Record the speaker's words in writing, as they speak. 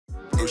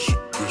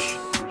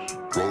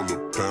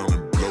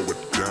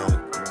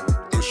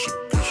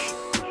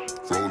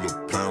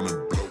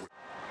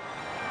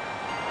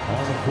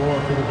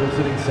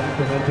visiting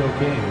Sacramento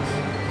Kings.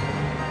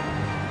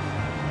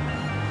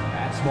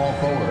 At small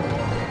forward,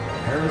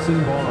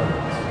 Harrison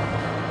Barnes.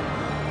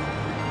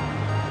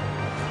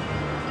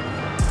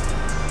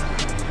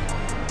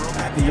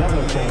 At the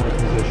other forward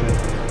position,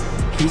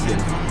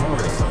 Keegan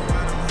Murray.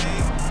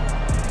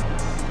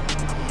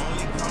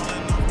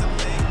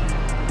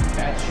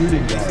 At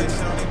shooting guard,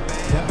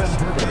 Kevin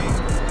Herbert.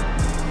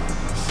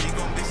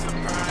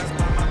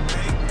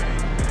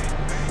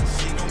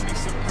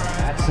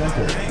 At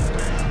center,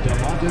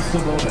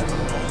 Sabonis.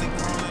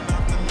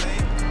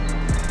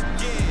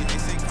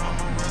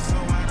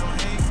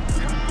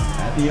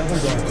 At the other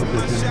guard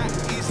position,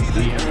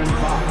 De'Aaron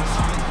Fox.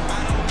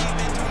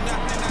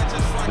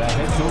 The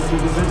head coach of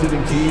the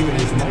visiting team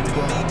is Mike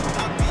Brown.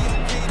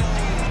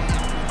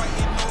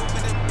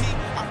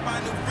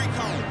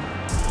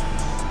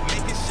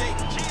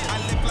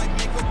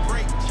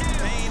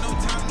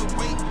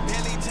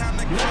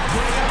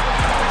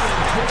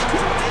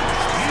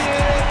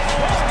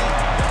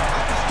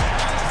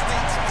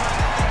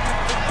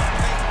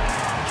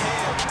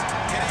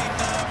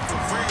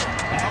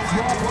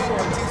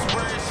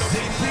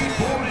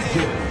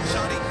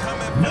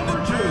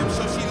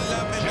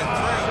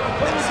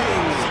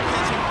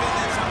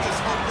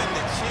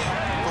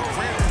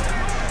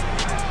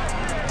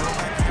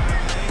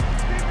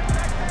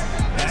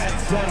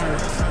 Center,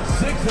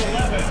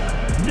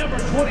 6'11", number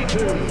 22.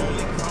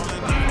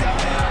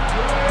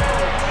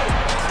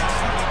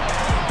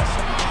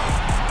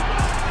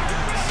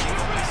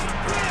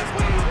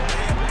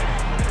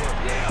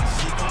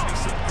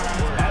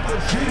 At the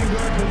shooting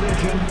guard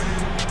position,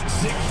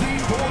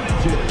 64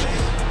 inches,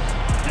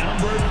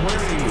 number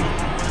 3.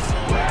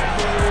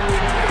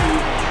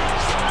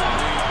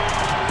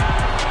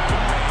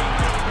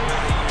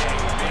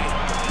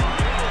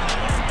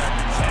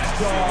 At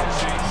guard,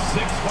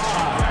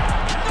 6'5".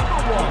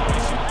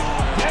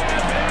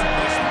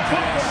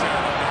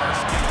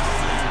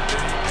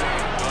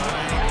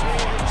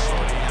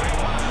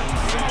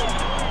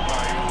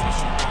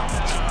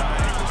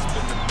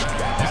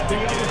 At the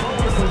other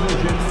forward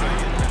position,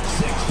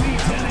 6 feet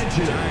 10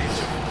 inches,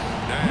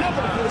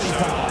 number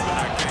 35.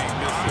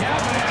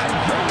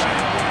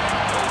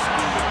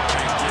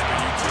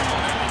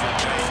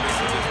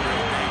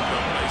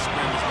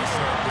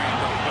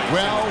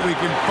 Well, we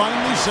can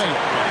finally say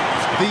it.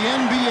 The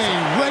NBA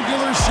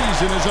regular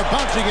season is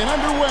about to get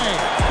underway.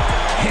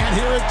 And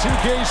here at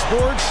 2K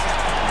Sports,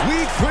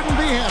 we couldn't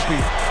be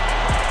happier.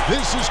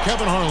 This is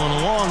Kevin Harlan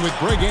along with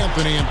Greg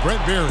Anthony and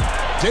Brent Berry.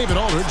 David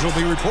Aldridge will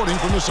be reporting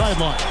from the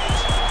sidelines.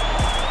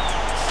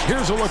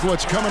 Here's a look at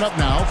what's coming up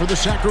now for the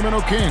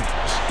Sacramento Kings.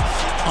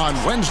 On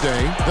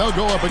Wednesday, they'll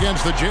go up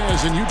against the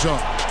Jazz in Utah.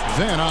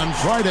 Then on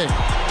Friday,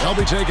 they'll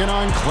be taking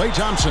on Klay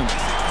Thompson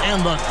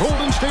and the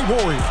Golden State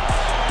Warriors.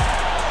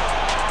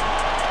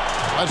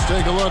 Let's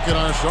take a look at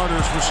our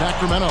starters for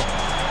Sacramento.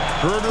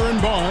 Herder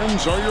and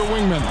Barnes are your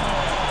wingmen.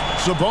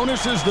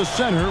 Sabonis is the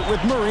center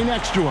with Murray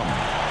next to him.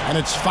 And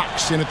it's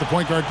Fox in at the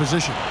point guard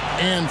position.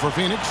 And for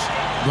Phoenix,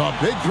 the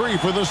big three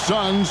for the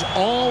Suns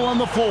all on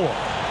the floor.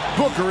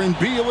 Booker and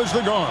Beal as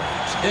the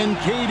guards. And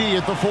KD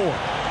at the 4.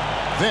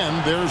 Then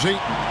there's Ayton.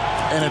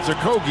 And it's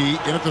Okogie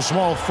in at the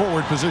small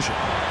forward position.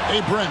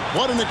 Hey, Brent,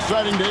 what an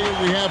exciting day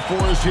we have for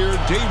us here.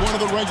 Day 1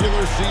 of the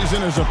regular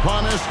season is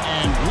upon us,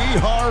 and we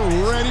are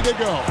ready to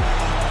go.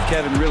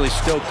 Kevin, really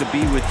stoked to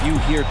be with you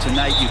here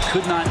tonight. You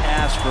could not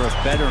ask for a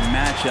better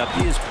matchup.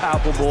 He is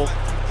palpable,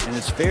 and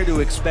it's fair to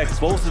expect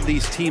both of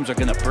these teams are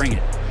going to bring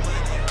it.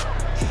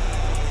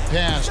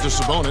 Pass to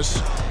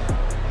Sabonis.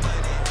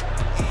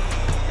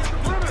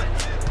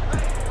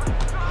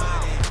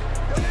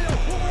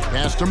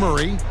 Pass to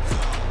Murray.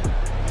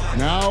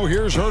 Now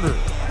here's Herder.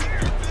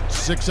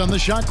 6 on the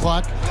shot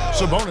clock.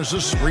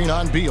 Sabonis' screen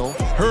on Beal.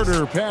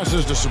 Herder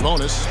passes to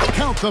Sabonis.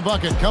 Count the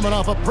bucket coming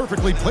off a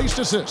perfectly placed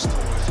assist.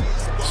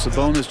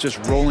 Sabonis just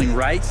rolling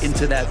right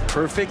into that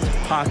perfect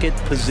pocket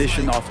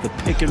position off the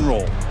pick and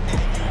roll.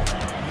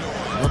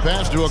 The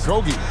pass to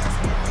Okogie.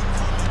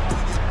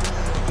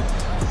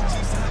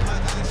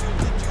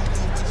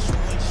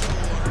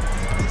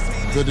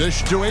 The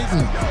dish to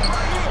Ayton.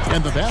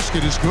 And the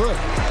basket is good.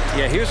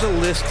 Yeah, here's a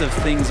list of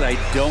things I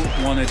don't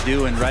want to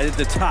do, and right at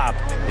the top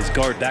is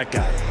guard that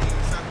guy.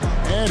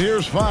 And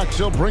here's Fox.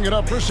 He'll bring it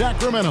up for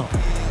Sacramento.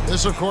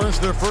 This, of course,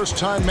 their first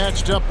time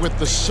matched up with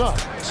the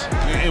Suns.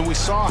 And we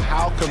saw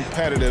how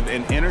competitive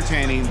and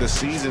entertaining the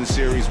season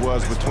series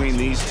was between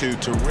these two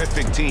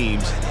terrific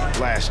teams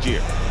last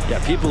year.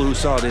 Yeah, people who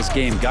saw this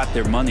game got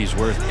their money's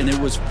worth, and it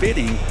was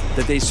fitting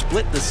that they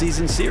split the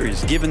season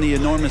series, given the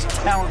enormous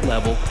talent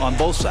level on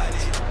both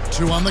sides.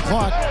 2 on the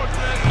clock.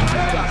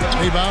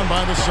 Rebound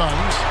by the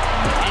Suns.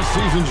 Last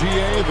season,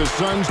 GA, the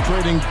Suns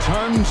trading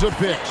tons of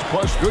picks,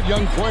 plus good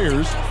young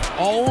players,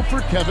 all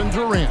for Kevin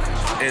Durant.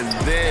 And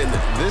then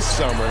this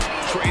summer,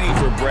 trading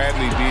for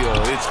Bradley Beal.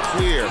 It's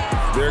clear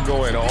they're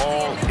going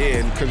all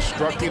in,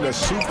 constructing a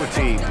super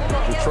team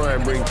to try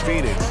and bring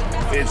Phoenix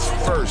its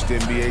first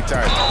NBA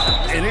title.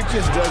 And it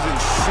just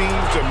doesn't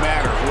seem to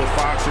matter where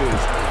Fox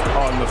is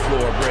on the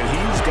floor, Brett.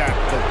 He's got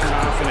the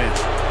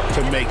confidence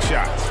to make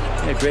shots.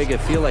 Yeah, Greg, I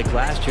feel like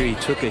last year he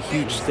took a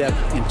huge step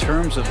in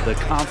terms of the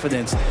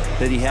confidence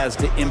that he has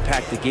to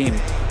impact the game.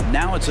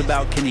 Now it's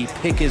about, can he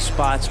pick his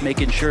spots,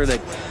 making sure that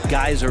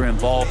guys are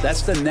involved.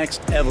 That's the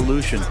next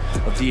evolution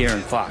of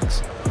De'Aaron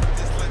Fox.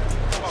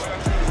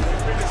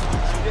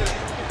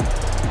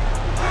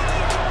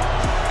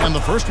 And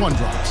the first one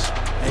drops.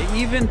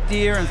 Even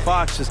De'Aaron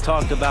Fox has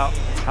talked about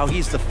how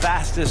he's the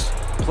fastest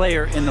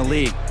player in the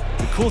league.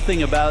 The cool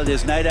thing about it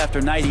is night after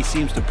night he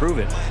seems to prove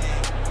it.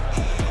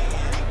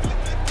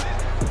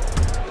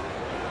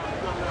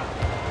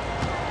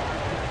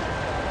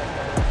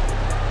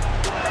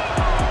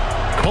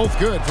 Both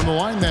good from the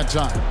line that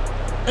time.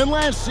 And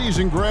last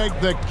season, Greg,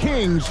 the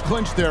Kings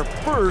clinched their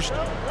first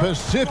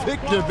Pacific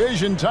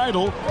Division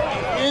title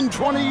in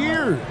 20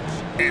 years.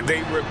 And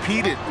they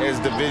repeated as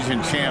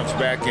division champs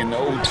back in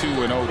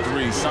 02 and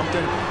 03,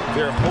 something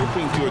they're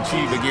hoping to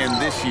achieve again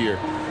this year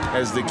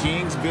as the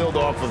Kings build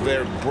off of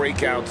their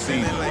breakout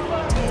season.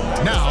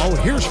 Now,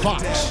 here's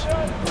Fox.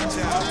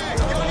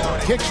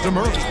 Kicks to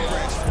Murray.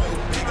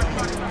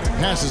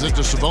 Passes it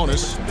to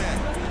Sabonis.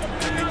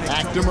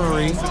 Back to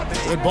Murray.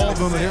 Good ball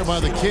movement here by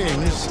the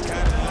Kings.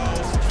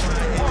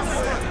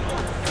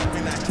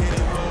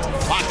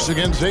 Fox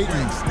against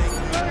Ayton.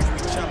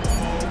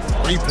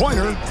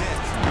 Three-pointer.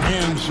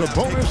 And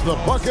Sabonis the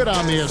bucket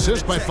on the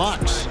assist by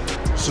Fox.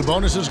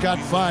 Sabonis has got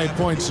 5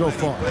 points so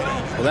far.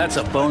 Well, that's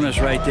a bonus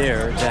right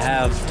there to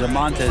have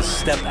DeMontis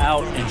step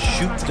out and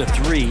shoot the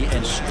three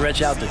and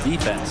stretch out the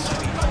defense.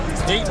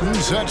 Ayton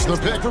sets the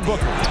pick for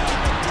Booker.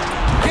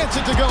 Gets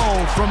it to go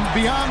from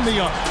beyond the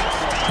arc.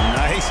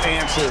 Nice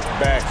answer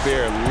back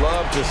there.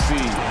 Love to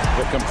see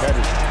the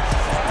competitors.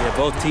 Yeah,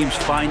 both teams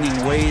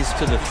finding ways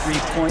to the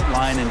three-point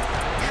line and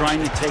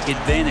trying to take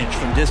advantage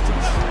from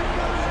distance.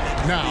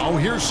 Now,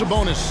 here's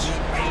Sabonis.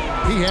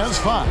 He has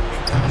 5.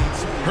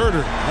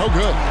 Herder, no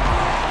good.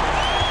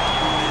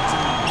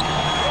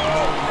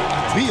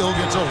 Beal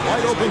gets a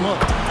wide-open look.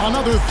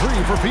 Another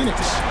 3 for Phoenix.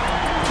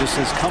 This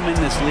has come in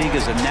this league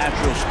as a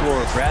natural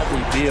scorer.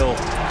 Bradley Beal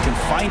can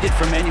find it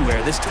from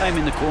anywhere, this time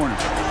in the corner.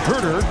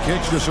 Herder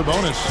kicks to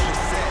Sabonis.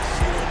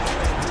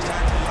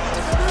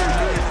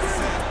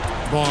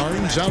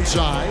 Barnes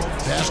outside.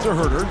 Pass to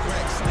Herder.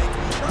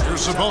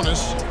 Here's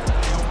Sabonis.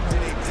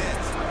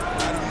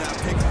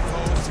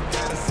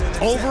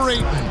 Over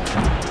Ayton.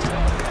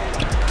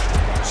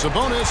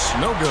 Sabonis,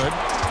 no good.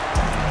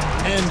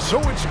 And so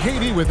it's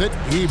KD with it.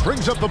 He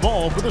brings up the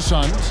ball for the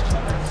Suns.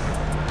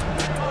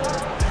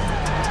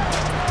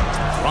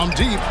 From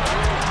deep.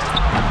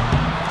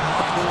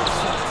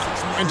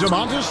 And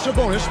DeMontis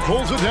Sabonis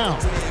pulls it down.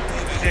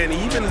 And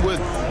even with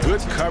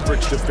good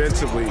coverage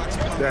defensively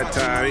that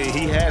time,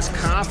 he has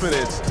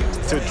confidence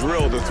to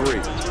drill the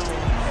three.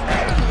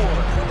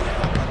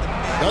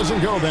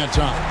 Doesn't go that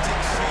time.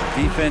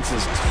 Defense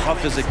as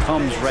tough as it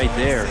comes right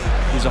there.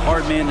 He's a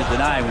hard man to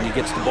deny when he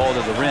gets the ball to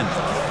the rim.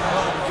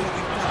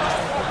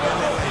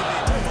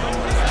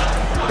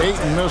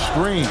 Ayton the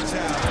screen.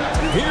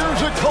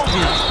 Here's a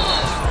Kobe.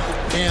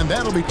 And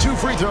that'll be 2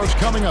 free throws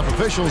coming up.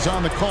 Officials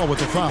on the call with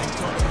the foul.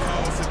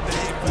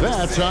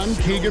 That's on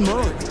Keegan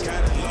Murray.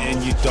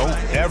 And you don't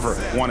ever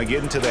want to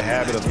get into the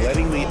habit of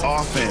letting the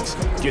offense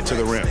get to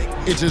the rim.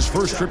 It's his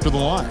first trip to the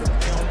line.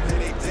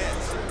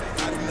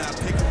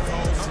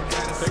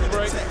 Take a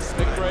break.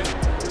 Take a break.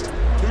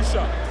 2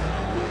 shots.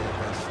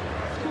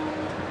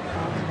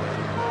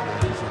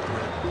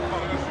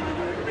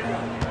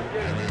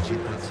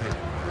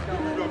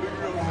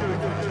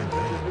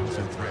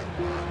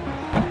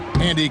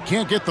 And he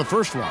can't get the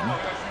first one.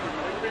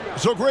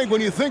 So, Greg,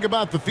 when you think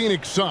about the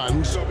Phoenix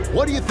Suns,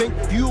 what do you think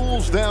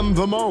fuels them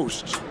the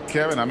most?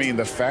 Kevin, I mean,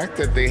 the fact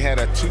that they had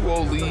a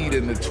 2-0 lead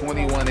in the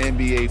 21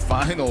 NBA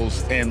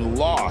Finals and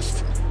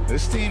lost,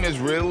 this team is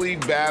really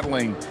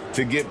battling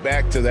to get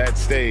back to that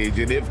stage.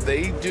 And if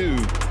they do,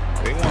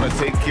 they want to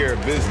take care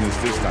of business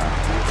this time.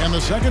 And the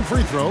second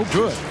free throw,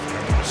 good.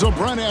 So,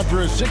 Brent,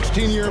 after a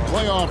 16-year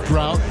playoff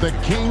drought, the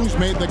Kings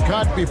made the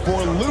cut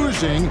before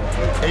losing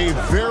a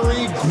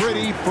very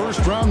gritty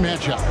first-round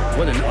matchup.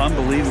 What an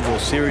unbelievable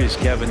series,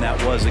 Kevin,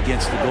 that was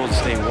against the Golden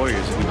State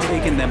Warriors. We've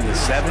taken them to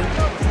 7.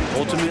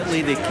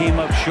 Ultimately, they came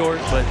up short,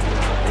 but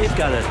they've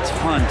got a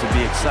ton to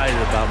be excited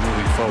about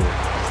moving forward.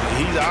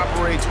 He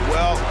operates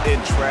well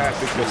in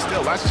traffic, but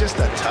still, that's just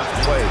a tough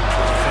play.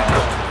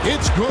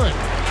 It's good.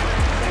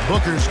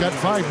 Booker's got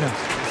 5 now.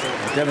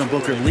 Devin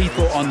Booker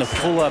lethal on the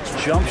pull-up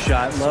jump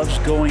shot. Loves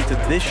going to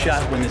this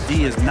shot when the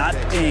D is not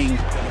paying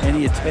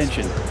any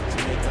attention.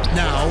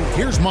 Now,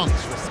 here's Monk.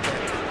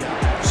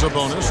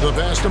 Sabonis, the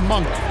pass to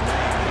Monk.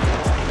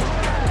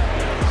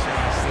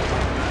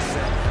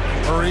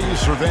 Murray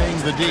surveying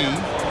the D.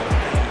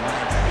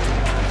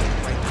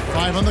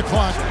 5 on the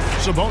clock.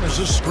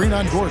 Sabonis' screen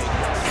on Gordon.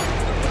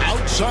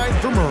 Outside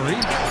for Murray.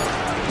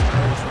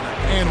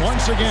 And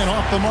once again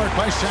off the mark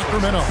by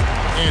Sacramento.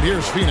 And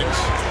here's Phoenix.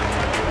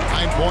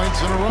 9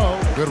 points in a row.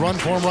 Good run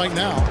for him right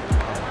now.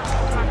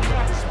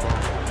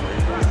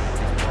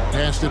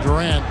 Pass to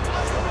Durant.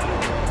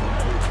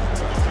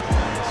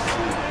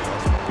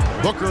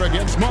 Booker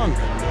against Monk.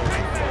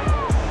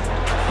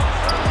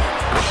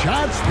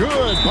 Shots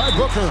good by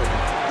Booker.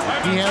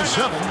 He has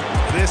 7.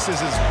 This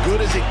is as good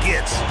as it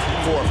gets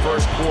for a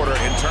first quarter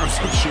in terms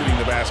of shooting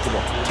the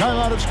basketball.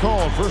 Timeout is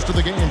called. First of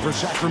the game for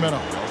Sacramento.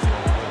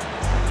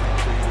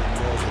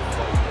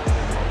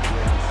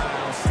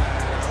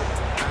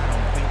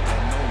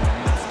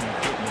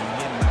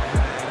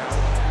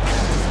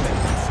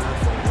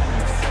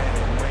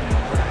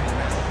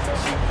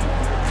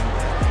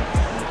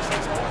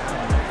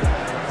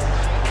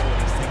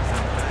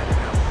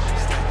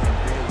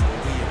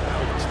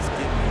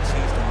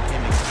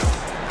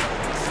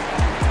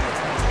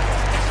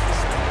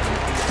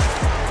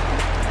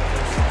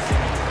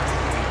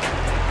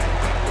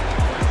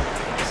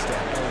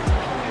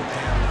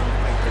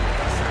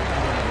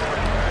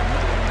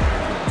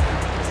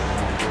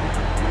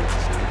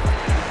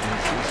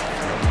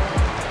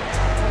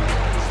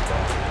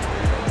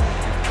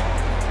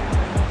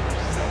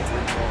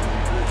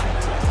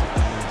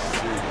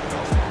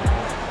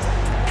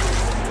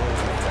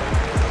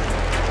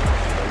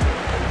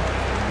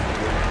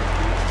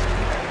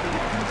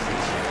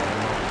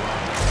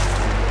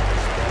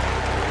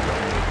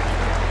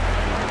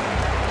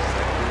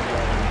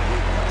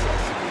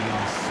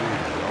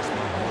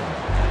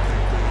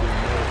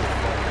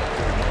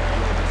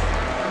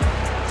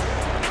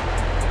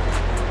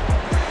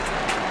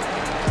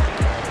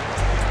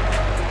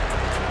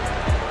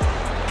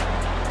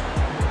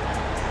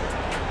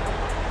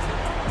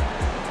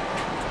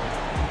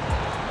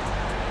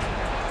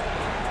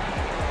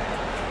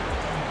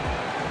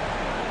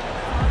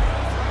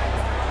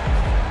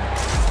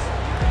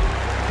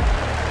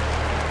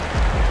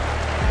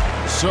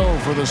 So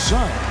for the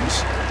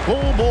Suns,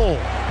 Bull.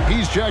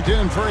 He's checked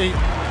in for 8.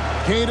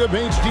 Keita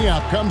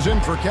Bates-Diop comes in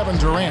for Kevin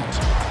Durant.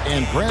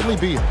 And Bradley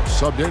Beal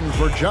subbed in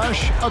for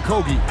Josh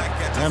Okogie.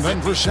 And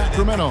then for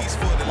Sacramento,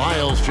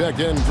 Lyles checked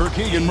in for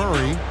Keegan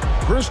Murray.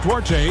 Chris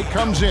Duarte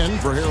comes in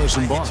for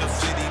Harrison Barnes.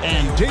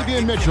 And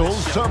Davion Mitchell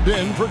subbed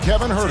in for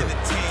Kevin Huerter.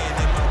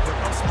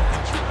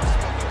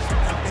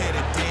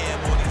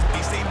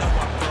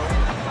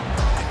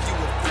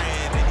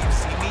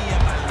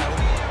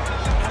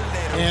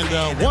 And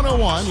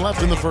 1:01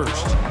 left in the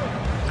first.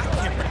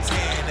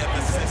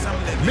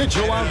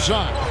 Mitchell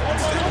outside.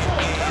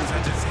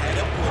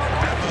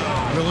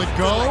 Will it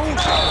go?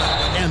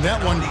 And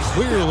that one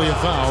clearly a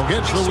foul.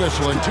 Gets the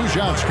whistle and 2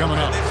 shots coming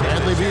up.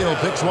 Bradley Beal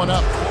picks one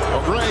up.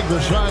 But Greg,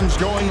 the Suns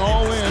going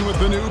all in with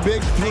the new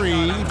big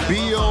 3.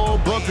 Beal,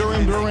 Booker,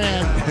 and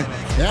Durant.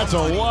 That's a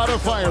lot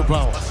of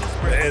firepower.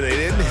 And they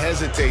didn't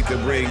hesitate to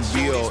bring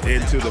Beal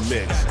into the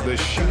mix. The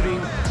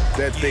shooting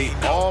that they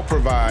all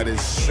provide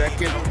is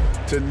second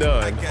to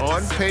none.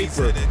 On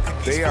paper,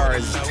 they are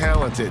as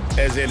talented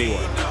as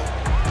anyone.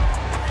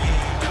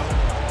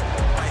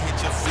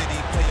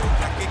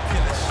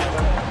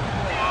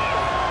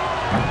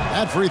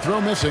 That free throw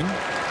missing.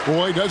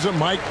 Boy, doesn't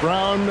Mike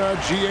Brown,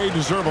 GA,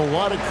 deserve a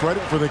lot of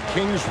credit for the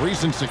Kings'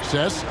 recent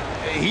success.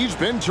 He's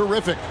been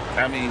terrific.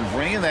 I mean,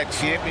 bringing that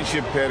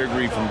championship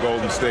pedigree from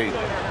Golden State,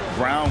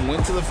 Brown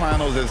went to the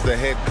finals as the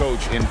head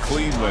coach in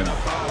Cleveland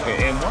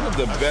and one of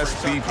the best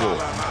people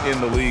in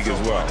the league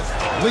as well.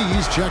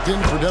 Lee's checked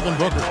in for Devin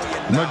Booker.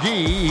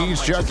 McGee,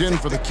 he's checked in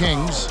for the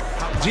Kings.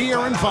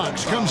 De'Aaron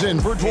Fox comes in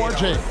for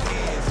Duarte.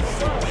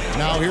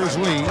 Now here's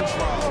Lee.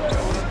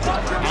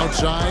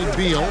 Outside,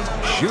 Beal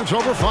shoots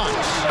over Fox.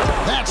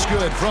 That's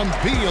good from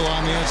Beal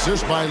on the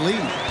assist by Lee.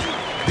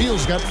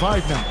 Beal's got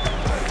 5 now.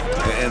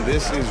 And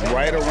this is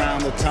right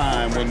around the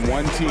time when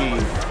one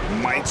team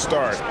might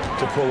start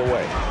to pull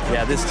away.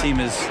 Yeah, this team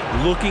is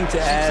looking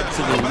to add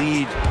to the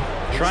lead,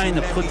 trying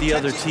to put the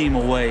other team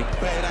away,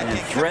 and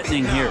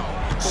threatening here.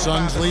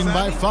 Suns leading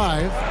by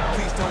 5.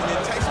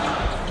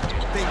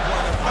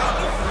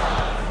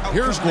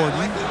 Here's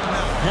Gordon.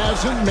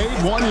 Hasn't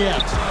made one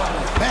yet.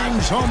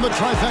 Bangs home the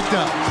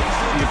trifecta.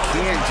 You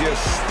can't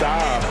just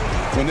stop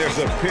when there's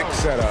a pick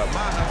set up.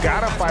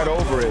 Gotta fight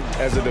over it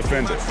as a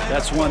defender.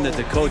 That's one that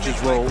the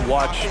coaches will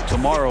watch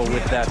tomorrow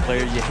with that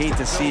player. You hate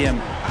to see him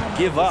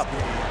give up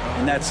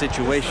in that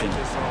situation.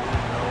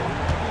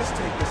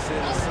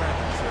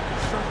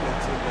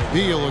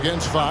 Beal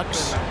against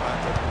Fox.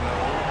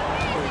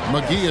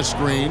 McGee a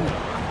screen.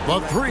 The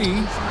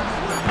 3.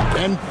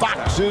 And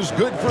Fox is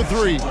good for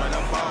 3.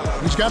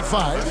 He's got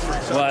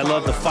 5. Well, I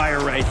love the fire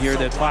right here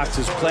that Fox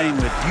is playing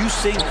with. You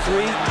sink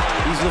 3,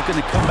 he's looking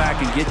to come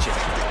back and get you.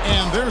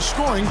 And they're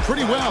scoring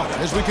pretty well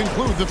as we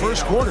conclude the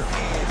first quarter.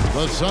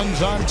 The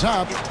Suns on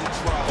top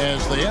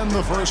as they end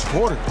the first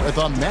quarter with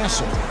a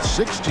massive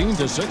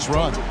 16-6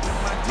 run.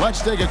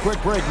 Let's take a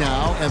quick break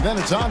now, and then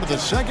it's on to the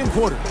second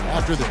quarter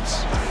after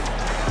this.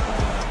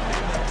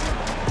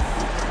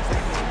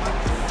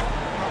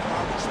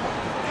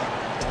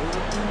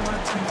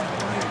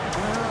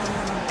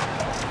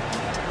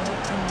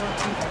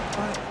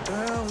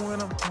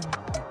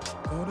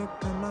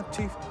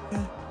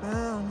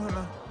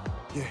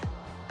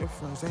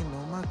 Ain't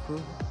know my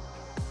crew.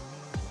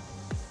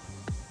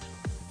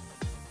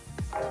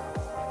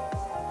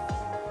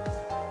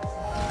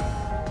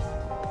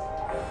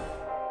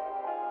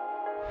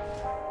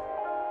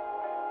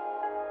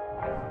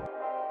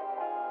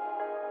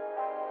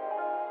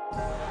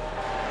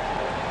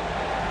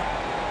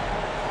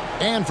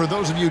 And for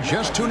those of you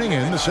just tuning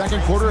in, the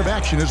second quarter of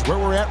action is where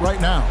we're at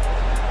right now.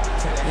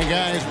 Hey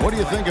guys, what do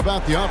you think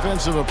about the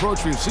offensive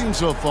approach we've seen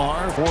so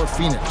far for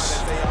Phoenix?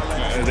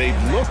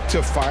 They've looked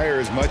to fire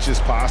as much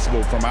as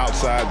possible from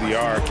outside the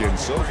arc, and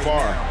so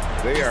far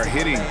they are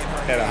hitting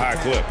at a high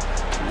clip.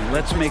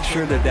 Let's make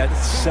sure that that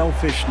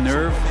selfish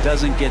nerve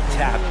doesn't get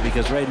tapped,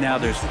 because right now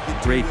there's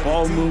great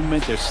ball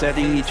movement. They're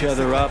setting each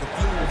other up.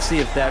 Let's see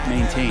if that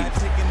maintains.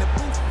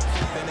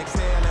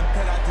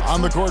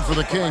 On the court for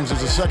the Kings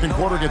as the second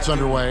quarter gets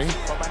underway.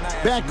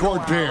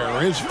 Backcourt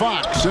pair is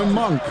Fox and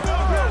Monk.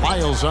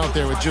 Lyles out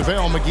there with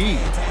JaVale McGee.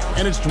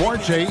 And it's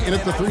Duarte in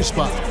at the 3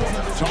 spot.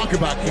 Talk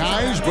about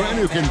guys, Brent,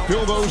 who can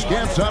fill those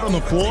gaps out on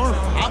the floor.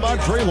 How about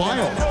Trey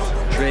Lyles?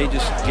 Trey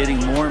just getting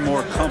more and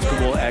more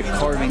comfortable at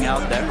carving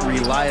out that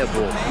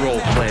reliable role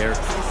player.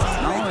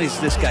 Not only is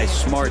this guy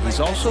smart, he's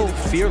also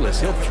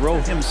fearless. He'll throw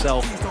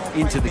himself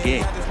into the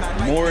game.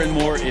 More and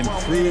more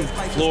improved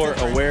floor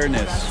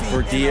awareness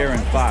for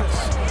De'Aaron Fox.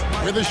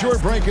 With a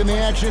short break in the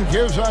action,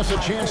 gives us a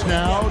chance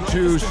now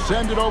to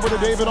send it over to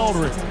David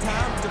Aldridge.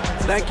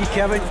 Thank you,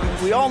 Kevin.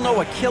 We all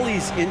know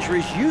Achilles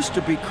injuries used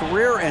to be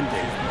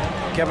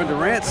career-ending. Kevin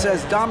Durant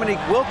says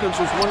Dominique Wilkins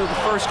was one of the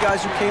first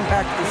guys who came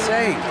back the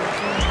same.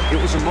 It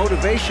was a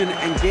motivation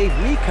and gave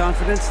me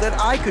confidence that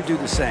I could do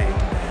the same.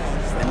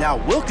 And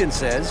now Wilkins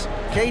says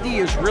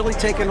KD has really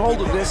taken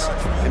hold of this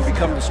and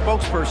become the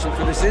spokesperson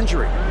for this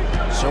injury.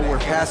 So we're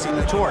passing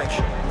the torch.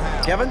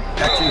 Kevin,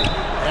 back to you.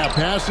 Yeah,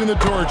 passing the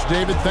torch,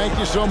 David. Thank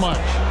you so much.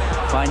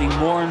 Finding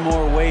more and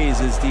more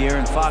ways as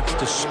De'Aaron Fox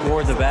to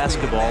score the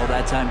basketball.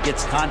 That time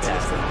gets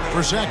contact.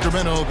 For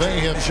Sacramento, they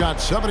have shot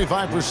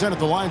 75% at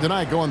the line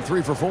tonight, going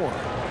 3 for 4.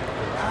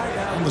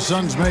 And the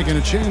Suns making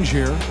a change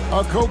here.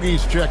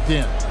 Okogie's checked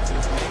in.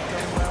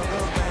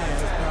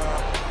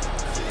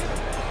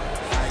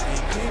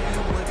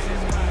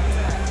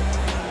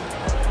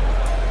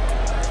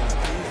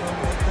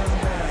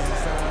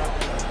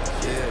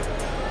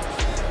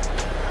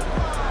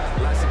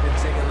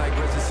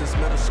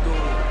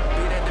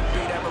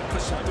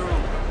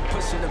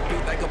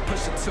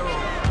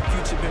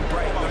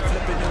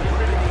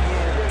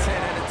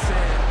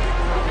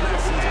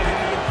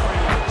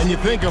 And you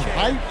think of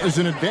height as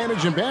an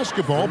advantage in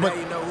basketball, but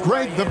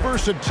Greg, the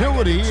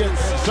versatility is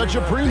such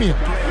a premium.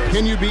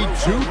 Can you be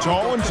too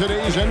tall in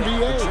today's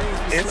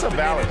NBA? It's a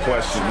valid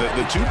question.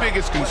 The two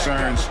biggest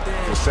concerns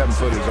for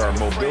 7-footers are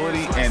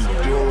mobility and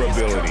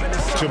durability.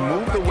 To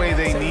move the way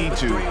they need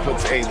to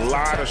puts a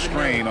lot of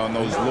strain on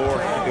those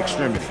lower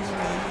extremities.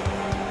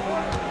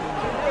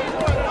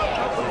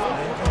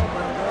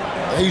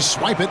 They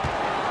swipe it.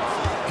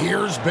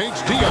 Here's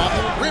Bates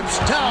Diop, rips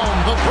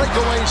down the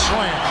breakaway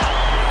slam.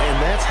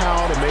 And that's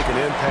how to make an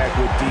impact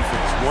with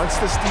defense. Once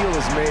the steal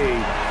is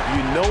made,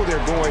 you know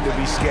they're going to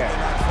be scattered.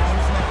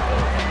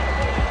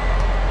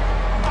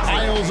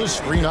 Lyles a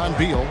screen on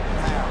Beal.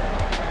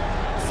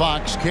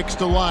 Fox kicks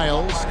to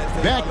Lyles.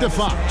 Back to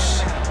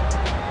Fox.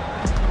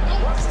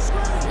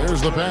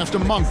 There's the pass to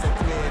Monk.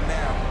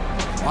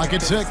 Lock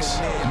at 6.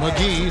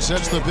 McGee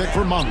sets the pick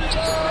for Monk.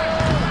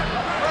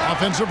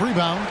 Offensive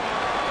rebound.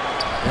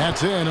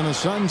 That's in, and the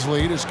Suns'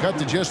 lead is cut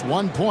to just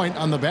 1 point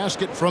on the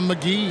basket from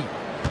McGee.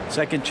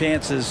 Second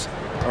chances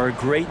are a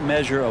great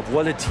measure of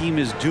what a team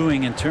is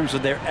doing in terms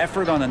of their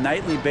effort on a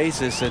nightly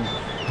basis, and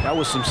that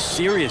was some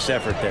serious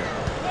effort there.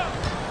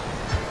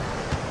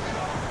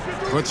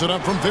 Puts it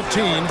up from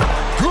 15.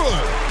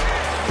 Good.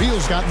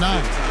 Beal's got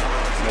 9.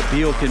 Now,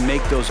 Beal can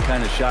make those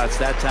kind of shots,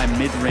 that time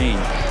mid-range.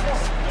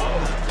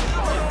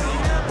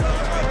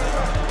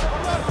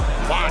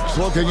 Fox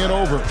looking it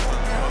over.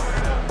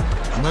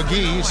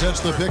 McGee sets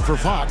the pick for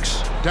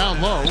Fox.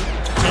 Down low. And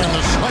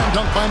the slam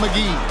dunk by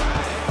McGee.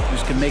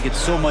 Just can make it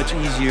so much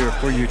easier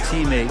for your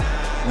teammate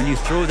when you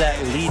throw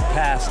that lead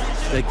pass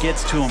that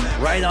gets to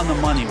him right on the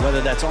money,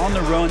 whether that's on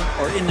the run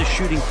or in the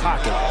shooting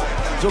pocket.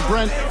 So,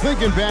 Brent,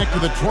 thinking back to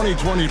the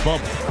 2020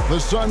 bubble, the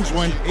Suns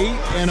went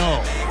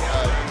 8-0.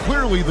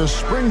 Clearly the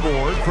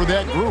springboard for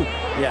that group.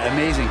 Yeah,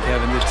 amazing,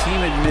 Kevin. The team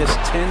had missed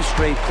 10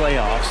 straight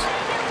playoffs,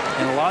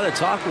 and a lot of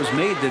talk was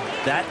made that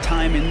that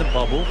time in the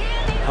bubble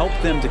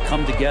helped them to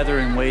come together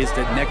in ways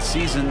that next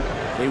season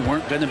they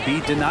weren't going to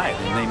be denied.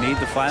 And they made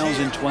the finals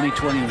in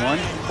 2021,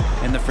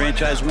 and the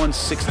franchise won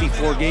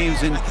 64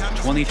 games in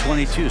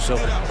 2022. So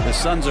the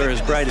Suns are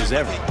as bright as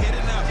ever.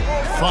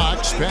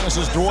 Fox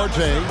passes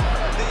Duarte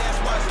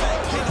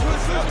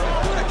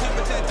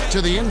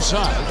to the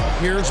inside.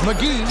 Here's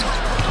McGee,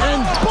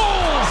 and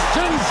Ball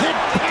sends it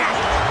back.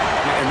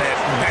 And that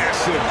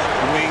massive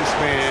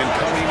wingspan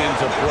coming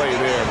into play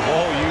there.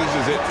 Ball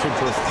uses it to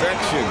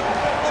perfection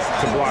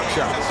to block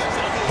shots.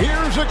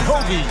 Here's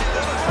Okogie,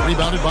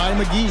 rebounded by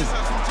McGee.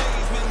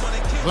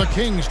 The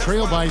Kings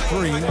trail by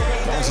 3.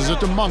 Passes it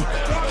to Monk.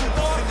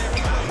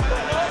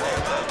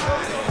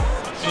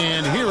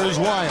 And here is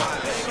Lyles.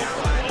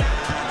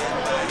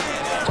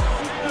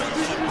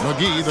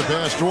 McGee, the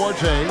pass to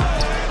Duarte.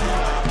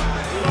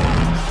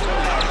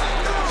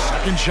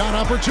 Second shot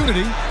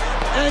opportunity.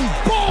 And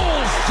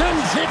Ball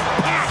sends it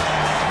back.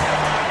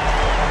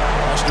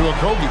 Pass to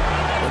Okogie.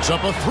 Puts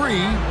up a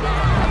 3.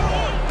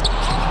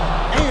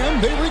 And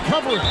and they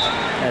recover it.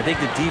 I think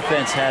the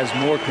defense has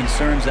more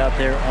concerns out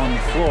there on the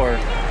floor,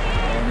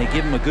 and they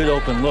give them a good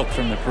open look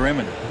from the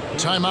perimeter.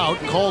 Timeout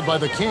called by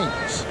the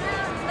Kings.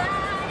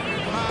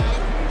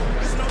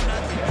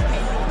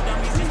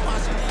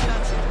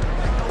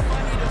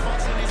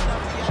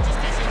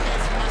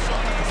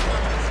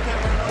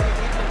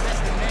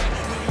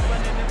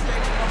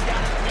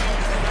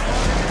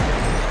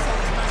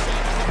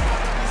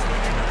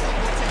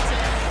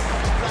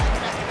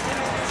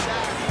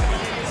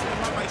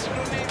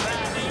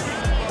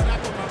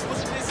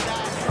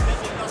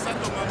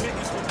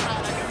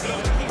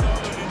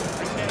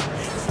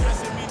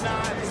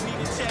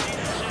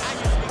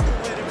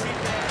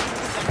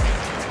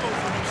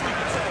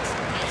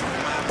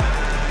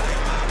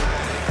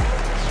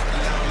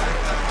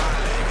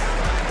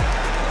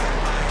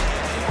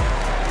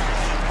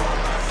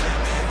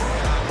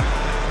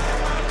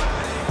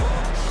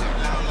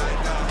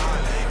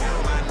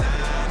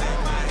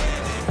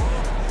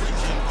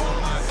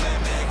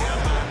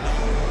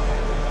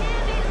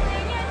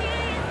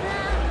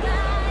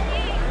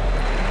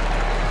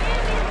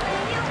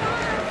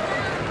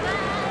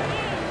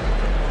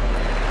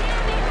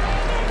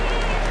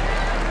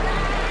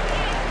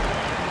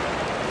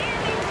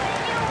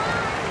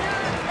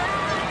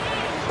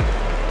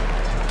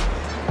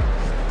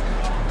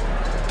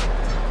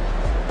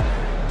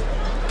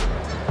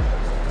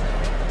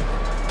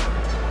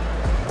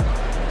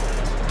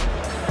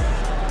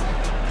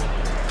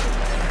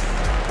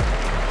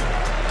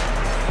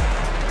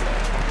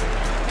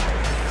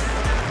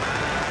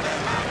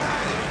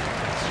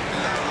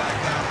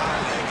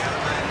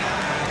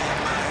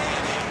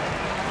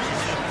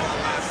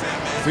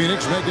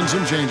 Phoenix making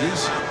some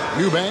changes.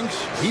 Eubanks,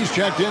 he's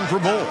checked in for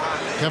Bull.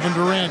 Kevin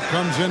Durant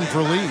comes in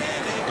for Lee.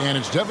 And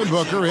it's Devin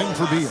Booker in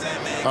for Beal.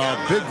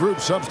 A big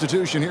group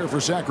substitution here for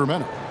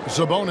Sacramento.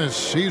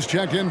 Sabonis, he's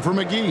checked in for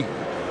McGee.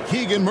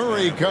 Keegan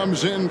Murray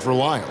comes in for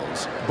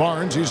Lyles.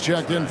 Barnes, he's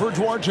checked in for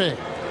Duarte.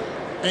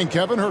 And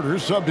Kevin Huerter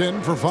subbed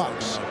in for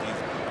Fox.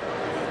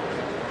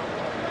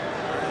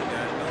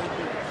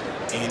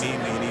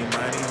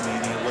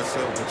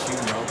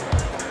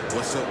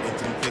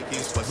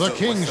 The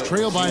Kings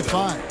trail by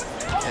 5.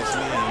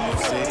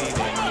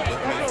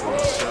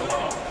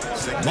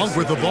 Monk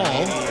with the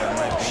ball.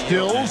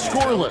 Still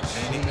scoreless.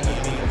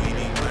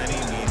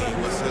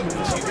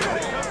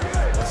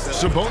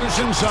 Sabonis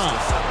inside.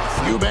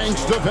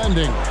 Eubanks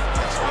defending.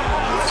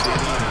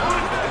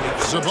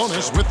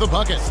 Sabonis with the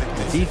bucket.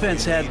 The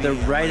defense had the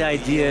right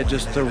idea,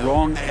 just the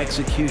wrong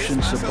execution.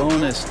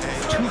 Sabonis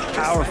too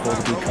powerful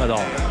to be cut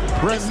off.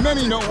 Brent,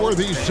 many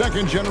noteworthy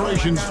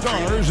second-generation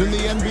stars in the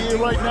NBA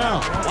right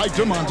now, like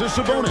Domantas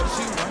Sabonis.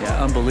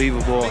 Yeah,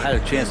 unbelievable. Had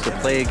a chance to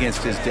play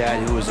against his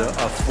dad, who was a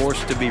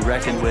force to be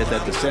reckoned with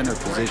at the center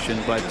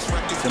position. But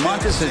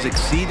Domantas has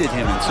exceeded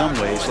him in some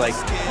ways, like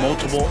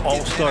multiple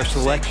all-star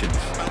selections.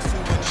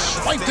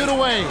 Swiped it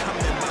away.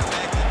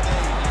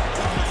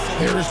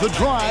 Here's the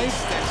drive.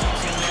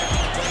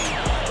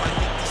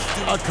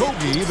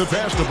 Okogie, the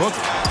pass to Booker.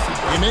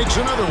 He makes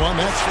another one.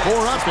 That's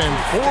 4 up and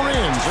 4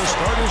 in to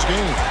start his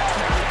game.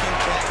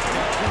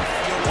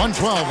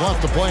 1:12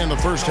 left to play in the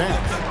first half.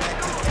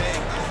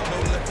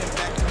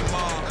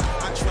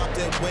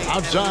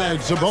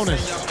 Outside,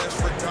 Sabonis.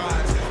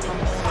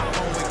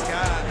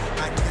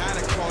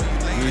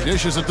 He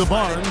dishes it to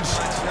Barnes.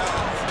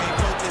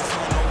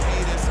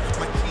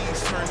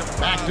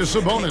 Back to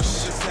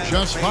Sabonis.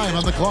 Just 5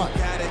 on the clock.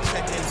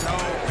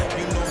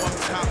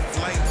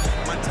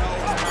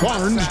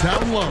 Barnes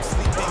down low.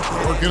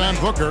 Working on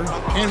Booker.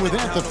 And with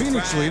that, the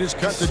Phoenix lead is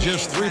cut to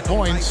just 3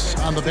 points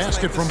on the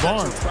basket from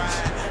Barnes.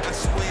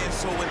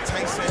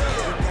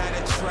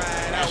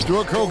 Pass to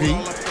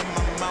Okogie.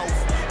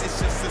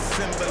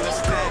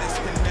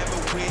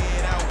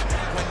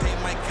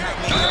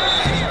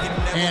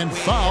 And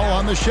foul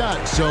on the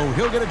shot, so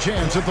he'll get a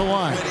chance at the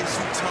line.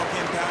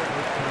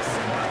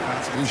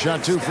 He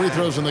shot 2 free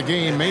throws in the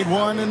game, made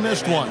 1 and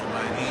missed 1.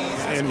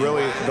 And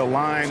really, the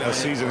line a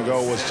season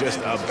ago was just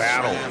a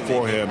battle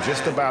for him.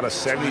 Just about a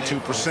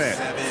 72%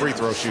 free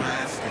throw shooter.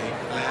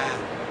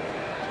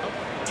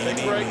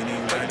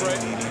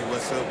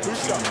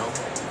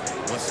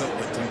 What's up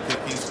with them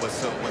cookies?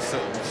 What's up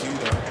with you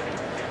though?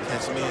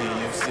 Catch me in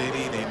your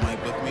city, they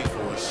might book me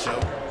for a show.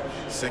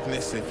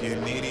 Sickness, if you're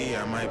needy,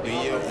 I might be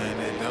your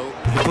antidote.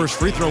 The first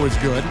free throw is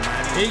good.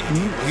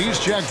 Ayton, he's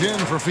checked in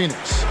for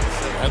Phoenix.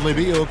 Bradley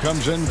Beal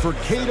comes in for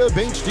Keita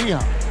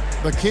Bates-Diop.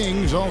 The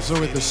Kings also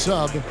with the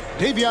sub.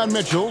 Davion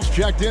Mitchell's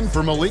checked in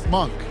for Malik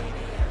Monk.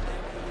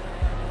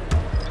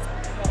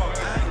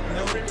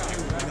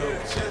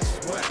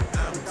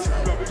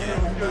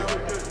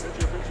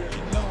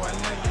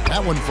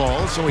 That one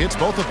falls, so he hits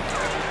both of them.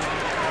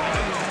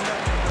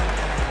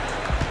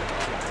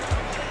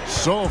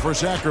 So for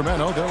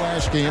Sacramento, their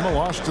last game, a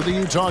loss to the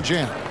Utah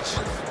Jazz.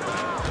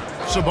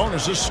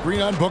 Sabonis'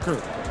 screen on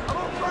Booker.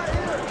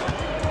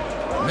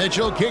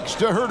 Mitchell kicks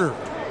to Huerter.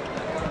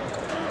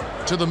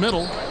 To the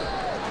middle.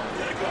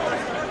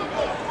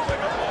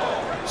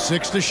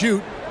 6 to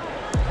shoot.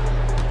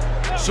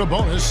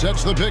 Sabonis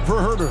sets the pick for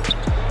Huerter.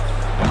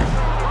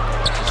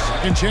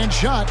 Second chance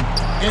shot.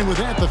 And with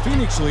that, the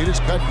Phoenix lead is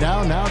cut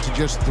down now to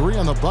just 3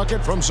 on the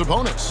bucket from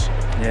Sabonis.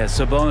 Yeah,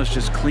 Sabonis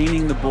just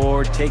cleaning the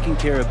board, taking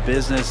care of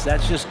business.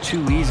 That's just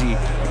too easy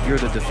if you're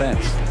the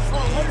defense.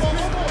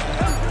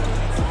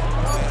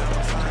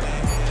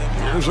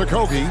 Here's a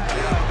Kobe.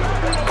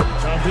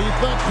 To beat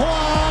the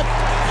clock.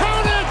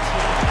 Count it!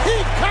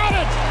 He caught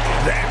it!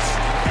 That's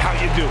how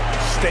you do it.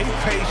 Stay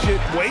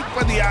patient, wait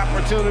for the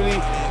opportunity,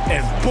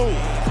 and boom.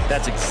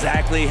 That's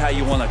exactly how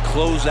you want to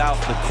close out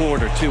the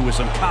quarter, too, with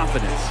some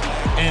confidence.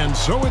 And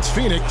so it's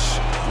Phoenix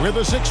with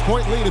a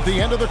 6-point lead at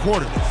the end of the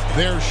quarter.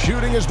 Their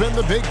shooting has been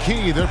the big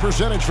key. Their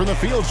percentage from the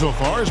field so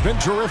far has been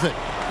terrific.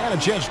 And a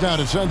chance now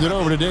to send it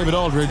over to David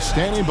Aldridge,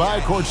 standing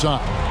by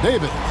courtside.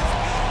 David.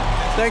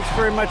 Thanks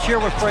very much. Here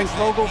with Frank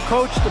Vogel.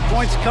 Coach, the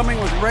points coming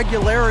with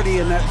regularity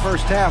in that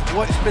first half.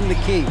 What's been the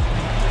key?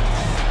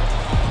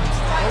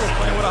 Well, we're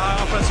playing with a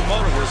high offensive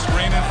motor. We're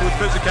screening through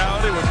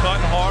physicality. We're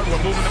cutting hard.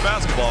 We're moving the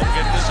basketball. We're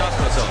getting good shots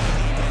for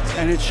ourselves.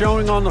 And it's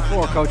showing on the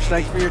floor, Coach.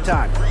 Thanks for your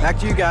time. Back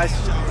to you guys.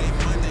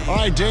 All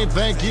right, Dave,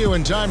 thank you.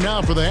 And time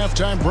now for the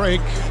halftime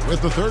break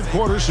with the third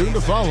quarter soon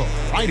to follow.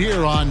 Right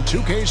here on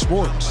 2K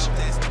Sports.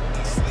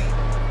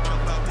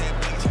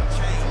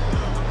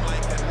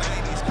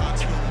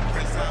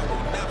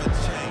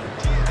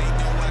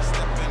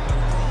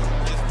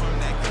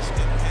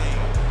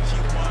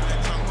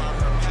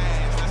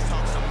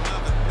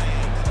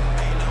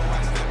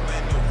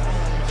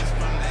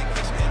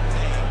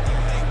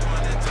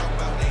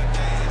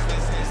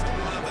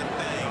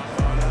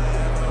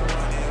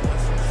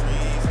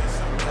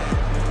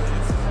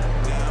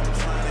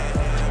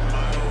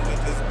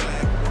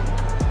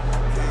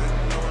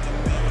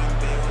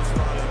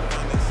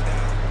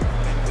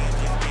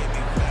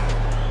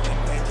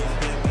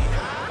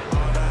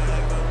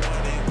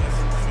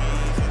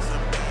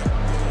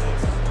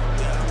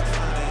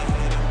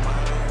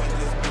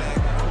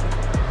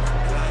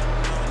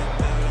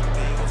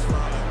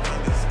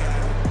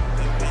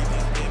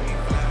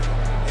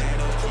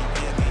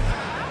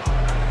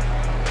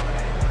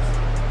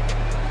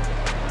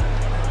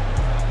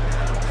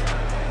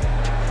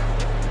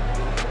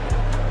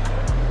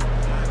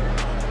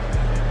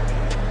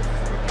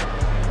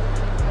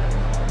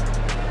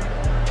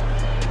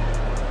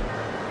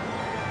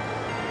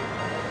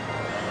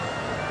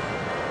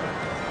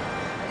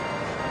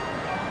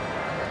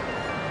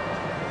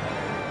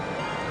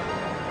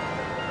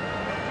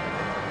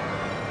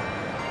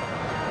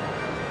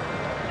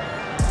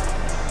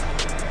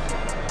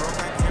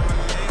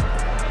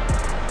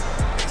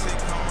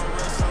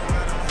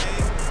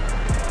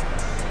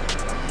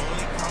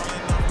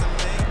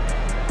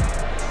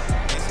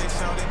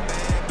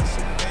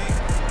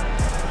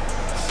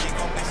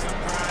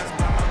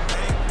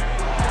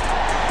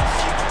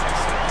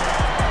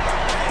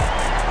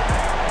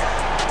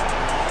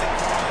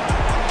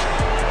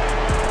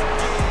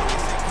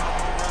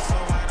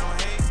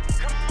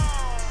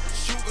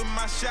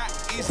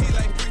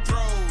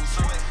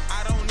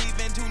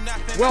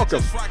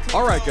 Welcome.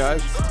 All right,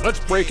 guys, let's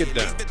break it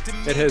down.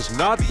 It has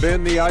not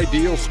been the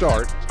ideal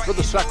start for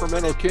the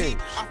Sacramento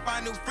Kings.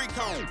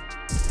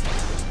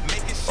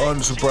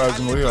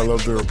 Unsurprisingly, I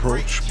love their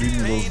approach,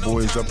 beating those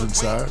boys up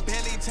inside.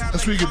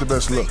 That's where you get the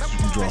best looks. You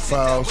can draw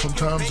fouls.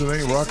 Sometimes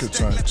it ain't rocket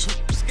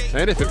science.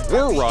 And if it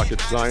were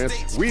rocket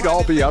science, we'd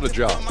all be out of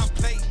jobs.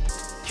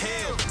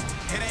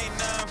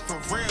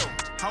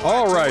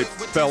 All right,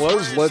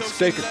 fellas, let's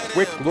take a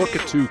quick look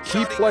at 2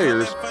 key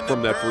players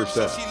from that first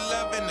half.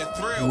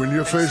 When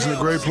you're facing a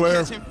great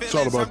player, it's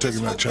all about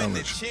taking that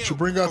challenge. She'll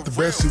bring out the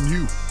best in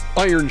you.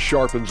 Iron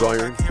sharpens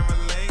iron.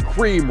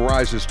 Cream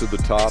rises to the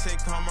top.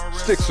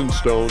 Sticks and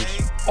stones.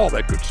 All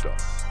that good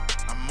stuff.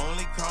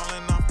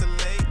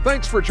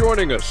 Thanks for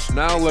joining us.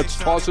 Now let's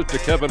toss it to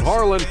Kevin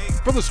Harlan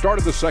for the start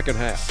of the second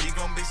half.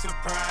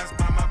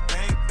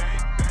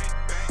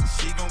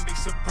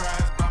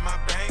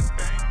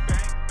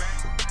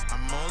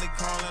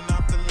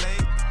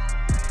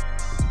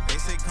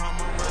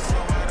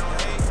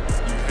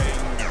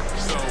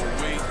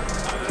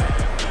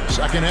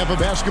 Second half of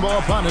basketball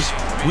upon us.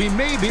 We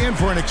may be in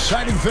for an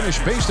exciting finish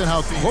based on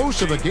how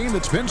close of a game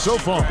it's been so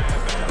far.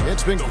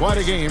 It's been quite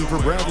a game for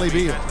Bradley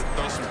Beal.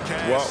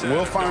 Well,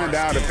 we'll find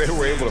out if they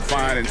were able to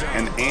find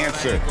an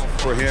answer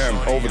for him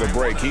over the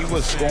break. He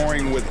was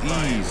scoring with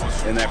ease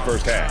in that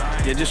first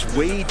half. Yeah, just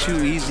way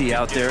too easy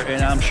out there,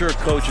 and I'm sure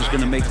Coach is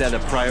going to make that a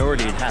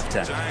priority at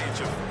halftime.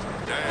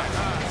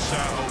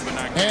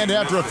 And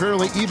after a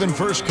fairly even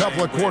first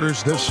couple of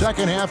quarters, the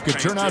second half could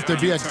turn out to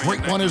be a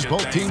great one as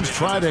both teams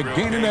try to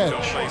gain an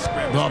edge.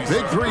 The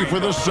big 3 for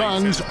the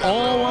Suns,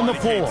 all on the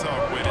floor.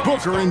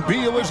 Booker and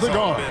Beal as the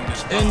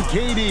guards, and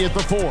KD at the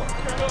 4.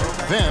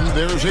 Then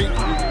there's Ayton,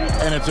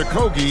 and it's a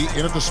Kogi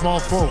in at the small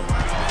forward.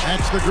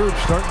 That's the group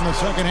starting the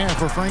second half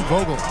for Frank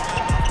Vogel.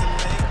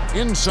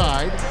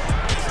 Inside,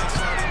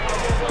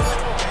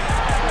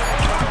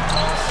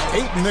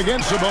 Ayton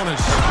against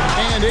Sabonis,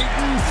 and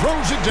Ayton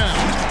throws it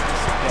down.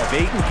 Yeah, if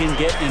Ayton can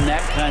get in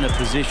that kind of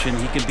position,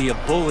 he can be a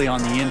bully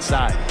on the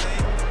inside.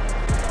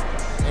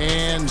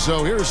 And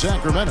so here's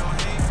Sacramento.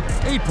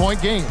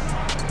 8-point game.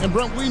 And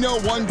Brent, we know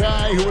one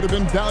guy who would have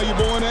been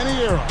valuable in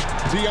any era,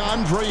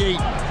 DeAndre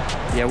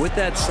Ayton. Yeah, with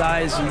that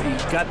size,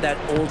 he's got that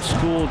old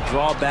school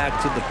drawback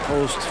to the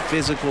post,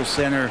 physical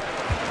center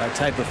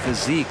type of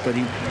physique, but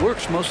he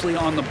works mostly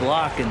on the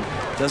block and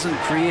doesn't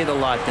create a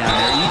lot down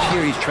there. Each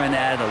year he's trying to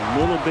add a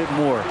little bit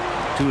more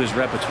to his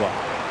repertoire.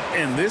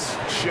 And this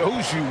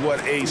shows you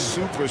what a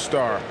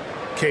superstar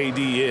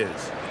KD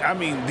is. I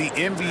mean, the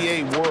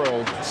NBA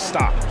world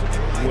stopped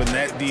when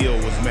that deal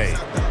was made.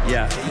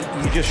 Yeah,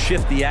 you just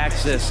shift the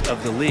axis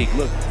of the league.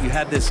 Look, you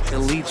have this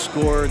elite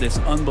scorer, this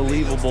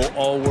unbelievable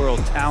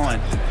all-world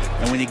talent,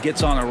 and when he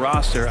gets on a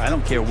roster, I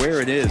don't care where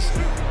it is,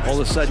 all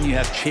of a sudden you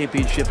have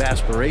championship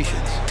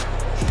aspirations.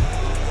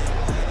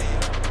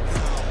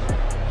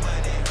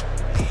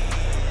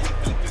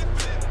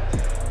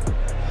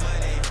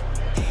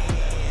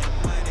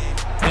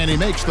 And he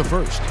makes the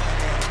first.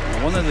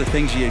 One of the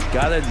things you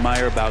got to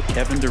admire about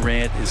Kevin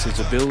Durant is his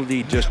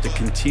ability just to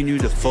continue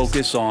to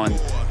focus on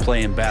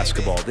playing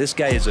basketball. This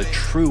guy is a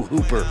true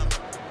hooper.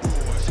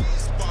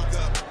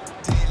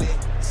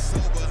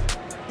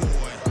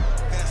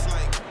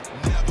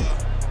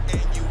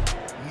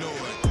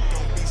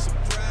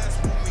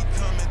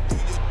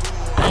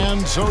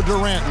 And so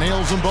Durant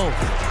nails them both.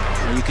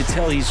 And you can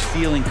tell he's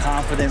feeling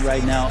confident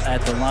right now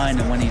at the line,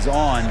 and when he's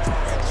on,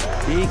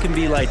 he can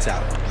be lights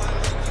out.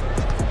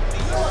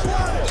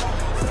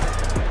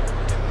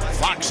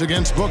 Fox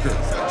against Booker.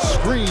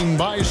 Screen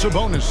by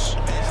Sabonis.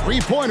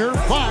 Three-pointer,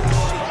 Fox.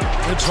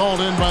 It's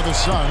hauled in by the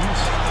Suns.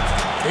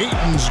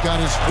 Ayton's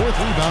got his fourth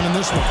rebound in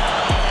this one.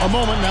 A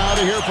moment now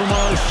to hear from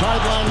our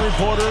sideline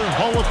reporter,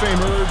 Hall of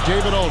Famer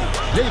David Alden.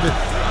 David.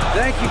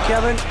 Thank you,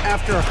 Kevin.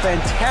 After a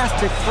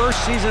fantastic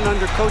first season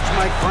under Coach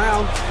Mike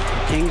Brown,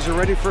 the Kings are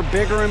ready for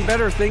bigger and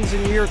better things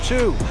in year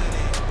two.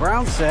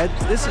 Brown said,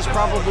 "This is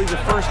probably the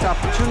first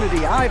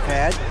opportunity I've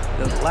had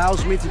that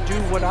allows me to do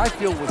what I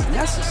feel was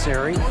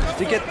necessary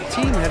to get the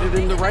team headed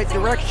in the right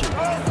direction.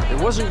 There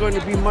wasn't going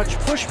to be much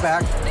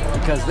pushback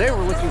because they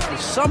were looking for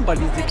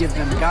somebody to give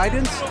them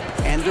guidance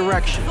and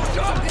direction."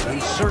 And he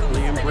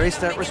certainly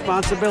embraced that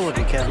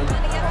responsibility, Kevin.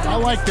 I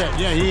like that.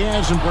 Yeah, he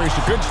has embraced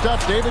it. Good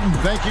stuff, David, and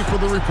thank you for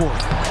the report.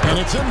 And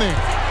it's in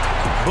there.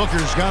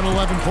 Booker's got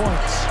 11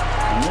 points.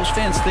 When most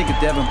fans think of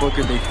Devin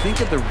Booker, they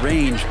think of the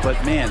range,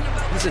 but man,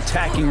 he's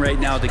attacking right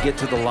now to get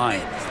to the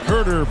line.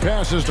 Herter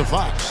passes to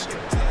Fox.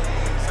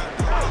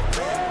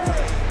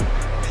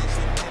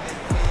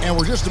 And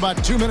we're just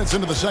about 2 minutes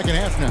into the second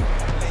half now.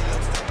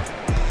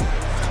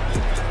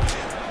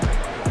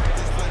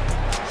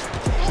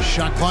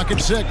 Shot clock at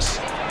 6.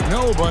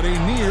 Nobody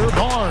near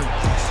Barnes.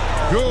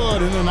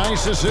 Good, and a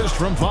nice assist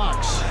from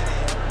Fox.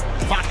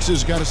 Fox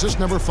has got assist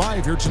number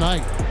 5 here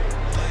tonight.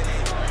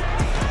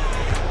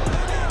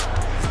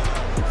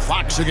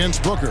 Fox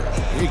against Booker.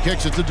 He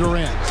kicks it to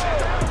Durant.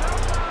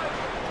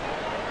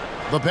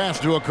 The pass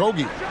to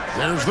Okogie.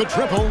 There's the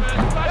triple.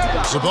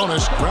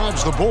 Sabonis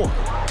grabs the board.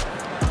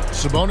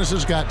 Sabonis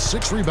has got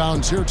 6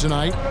 rebounds here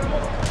tonight.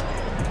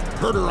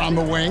 Herter on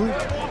the wing.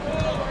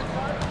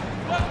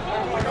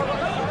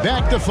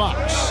 Back to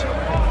Fox.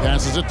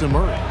 Passes it to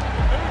Murray.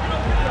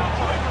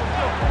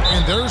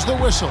 And there's the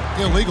whistle.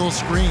 Illegal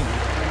screen.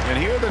 And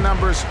here are the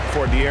numbers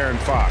for De'Aaron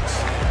Fox.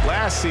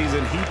 Last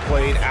season, he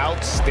played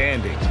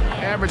outstanding.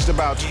 Averaged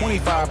about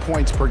 25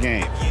 points per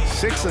game,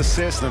 6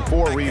 assists and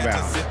 4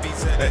 rebounds.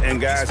 And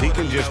guys, he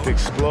can just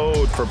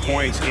explode for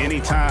points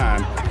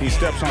anytime he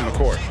steps on the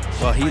court.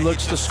 Well, he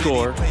looks to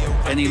score,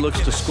 and he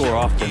looks to score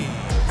often.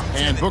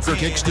 And Booker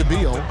kicks to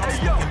Beal.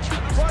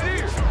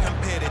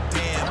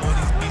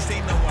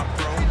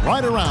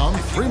 Right around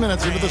 3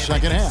 minutes into the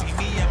second half.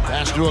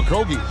 Pass to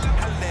Okogie.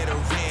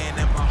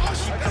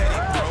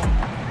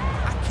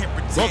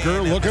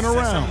 Booker looking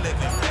around.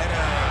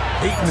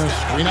 Ayton a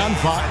screen on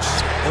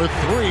Fox for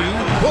 3.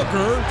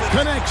 Booker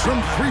connects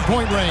from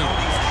three-point range.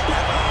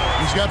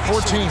 He's got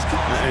 14.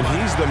 And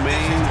he's the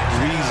main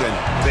reason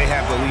they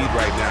have the lead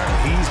right now.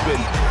 He's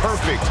been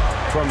perfect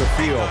from the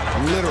field,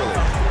 literally.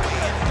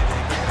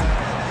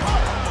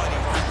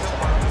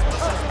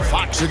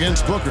 Fox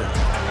against Booker.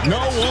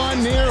 No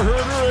one near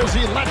Herter as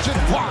he lets it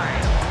fly.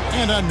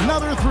 And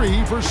another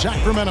 3 for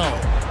Sacramento.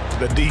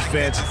 The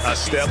defense a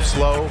step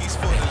slow.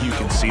 You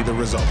can see the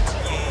result.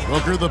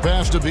 Booker the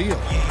pass to Beal.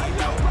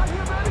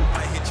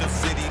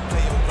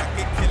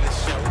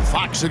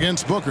 Fox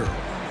against Booker.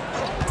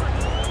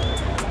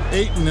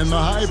 Ayton in the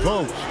high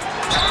post.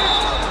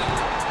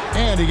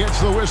 And he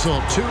gets the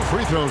whistle. 2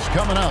 free throws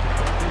coming up.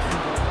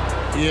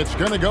 It's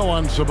going to go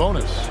on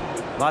Sabonis.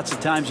 Lots of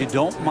times you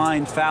don't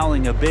mind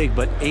fouling a big,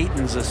 but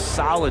Ayton's a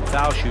solid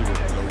foul shooter.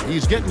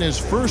 He's getting his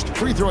first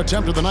free throw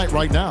attempt of the night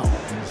right now.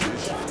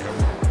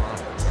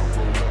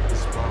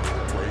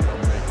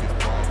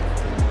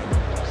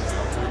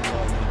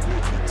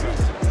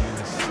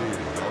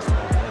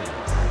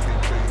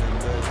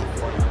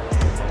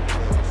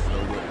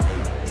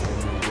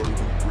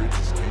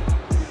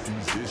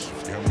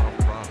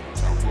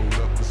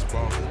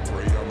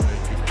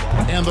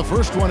 And the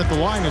first one at the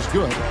line is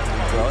good.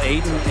 Well,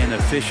 Ayton and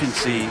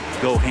efficiency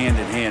go hand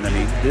in hand. I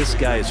mean, this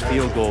guy's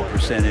field goal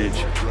percentage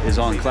is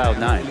on cloud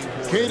 9.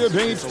 Keita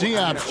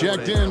Bates-Diop's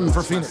checked in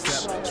for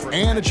Phoenix.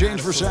 And a change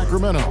for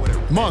Sacramento.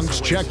 Monk's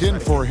checked in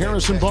for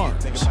Harrison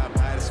Barnes.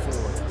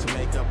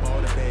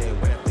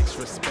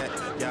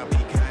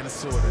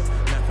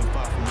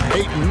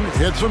 Ayton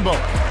hits them both.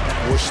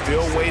 We're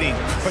still waiting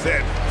for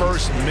that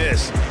first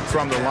miss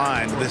from the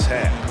line this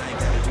half.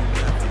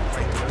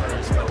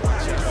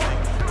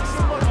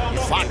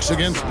 Fox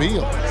against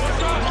Beal.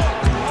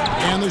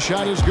 And the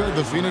shot is good.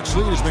 The Phoenix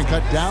lead has been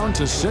cut down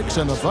to 6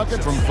 and the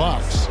bucket from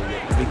Fox.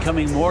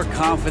 Becoming more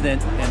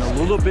confident and a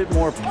little bit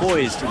more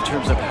poised in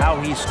terms of how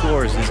he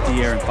scores is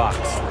De'Aaron Fox.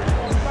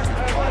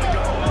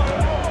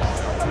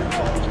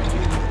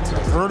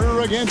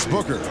 Herter against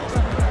Booker.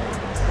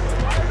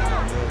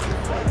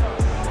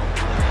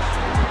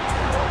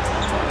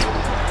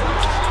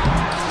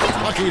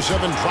 Lucky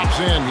 7 drops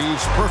in.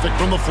 He's perfect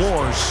from the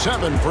floor.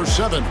 7 for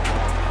 7.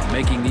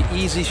 Making the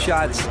easy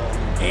shots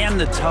and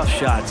the tough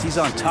shots. He's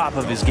on top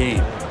of his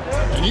game.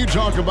 And you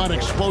talk about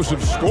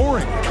explosive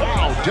scoring.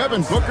 Wow,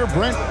 Devin Booker,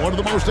 Brent, one of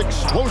the most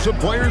explosive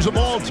players of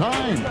all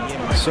time.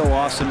 So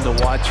awesome to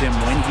watch him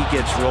when he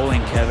gets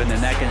rolling, Kevin,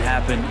 and that can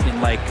happen in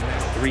like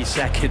 3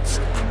 seconds.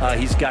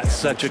 He's got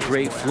such a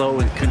great flow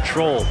and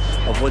control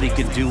of what he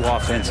can do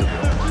offensively.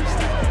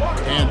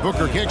 And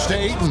Booker kicks to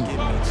Ayton.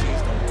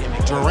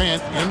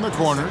 Durant in the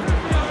corner.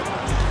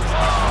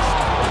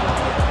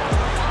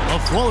 A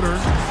floater.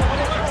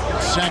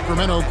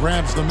 Sacramento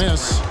grabs the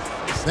miss.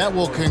 That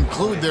will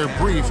conclude their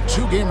brief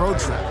 2-game road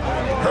trip.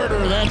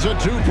 Herter, that's a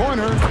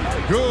 2-pointer.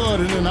 Good,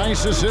 and a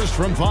nice assist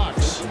from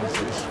Fox.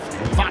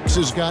 Fox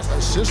has got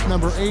assist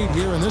number 8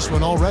 here in this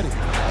one already.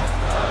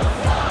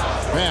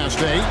 Pass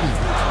to Ayton.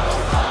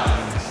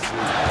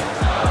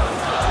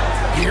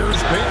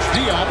 Here's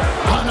Bates-Diop.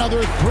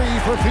 Another 3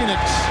 for Phoenix.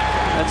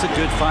 That's a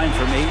good find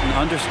from Ayton,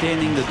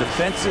 understanding the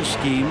defensive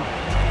scheme,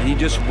 and he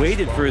just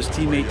waited for his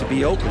teammate to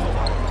be open.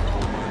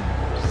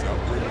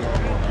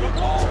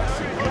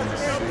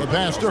 The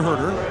pass to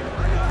Herter.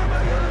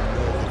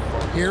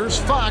 Here's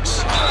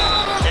Fox.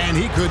 And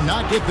he could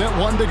not get that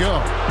one to go.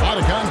 Out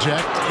of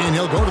contact, and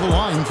he'll go to the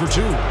line for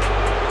 2.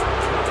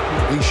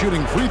 He's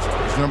shooting free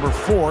throws, number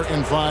 4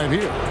 and 5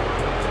 here.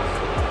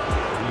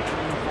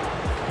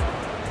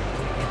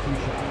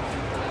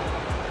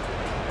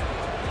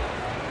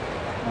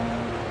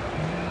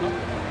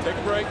 Take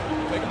a break.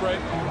 Take a break.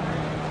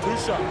 2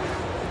 shots.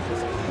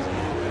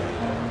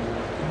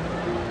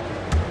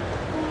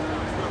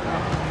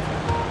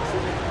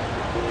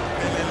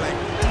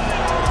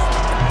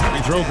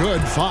 Throw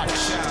good, Fox.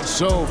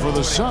 So for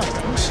the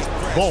Suns,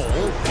 Bol,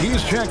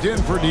 he's checked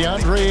in for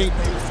DeAndre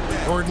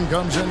Ayton. Gordon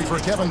comes in for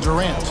Kevin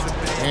Durant.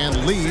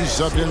 And Lee's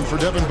subbed in for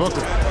Devin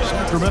Booker.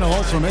 Sacramento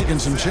also making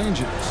some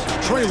changes.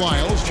 Trey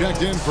Lyles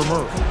checked in for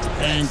Murray.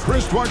 And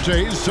Chris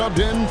Duarte's subbed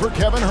in for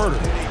Kevin Herter.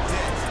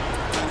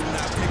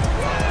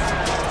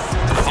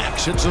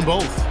 Fox hits them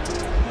both.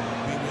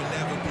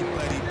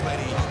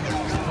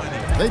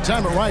 They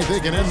time it right, they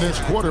can end this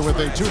quarter with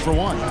a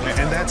 2-for-1.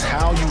 And that's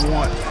how you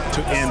want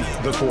to end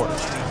the quarter.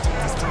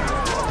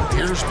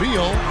 Here's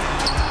Beal.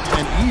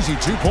 An easy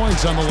 2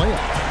 points on the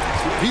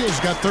layup. Beal's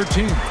got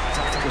 13.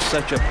 Was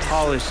such a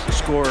polished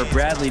scorer.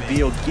 Bradley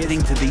Beal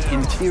getting to the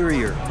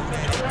interior.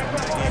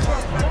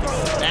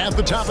 At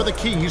the top of the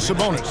key,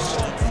 Sabonis.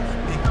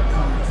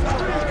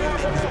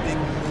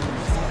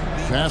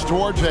 Pass to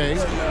Duarte.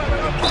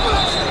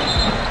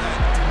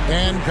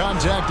 And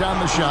contact on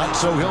the shot,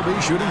 so he'll be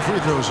shooting free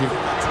throws here.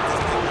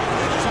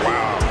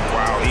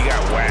 Wow, he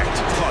got whacked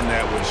on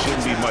that one.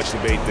 Shouldn't be much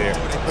debate there.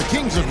 The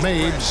Kings have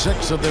made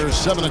 6 of their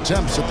 7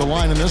 attempts at the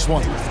line in this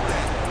one.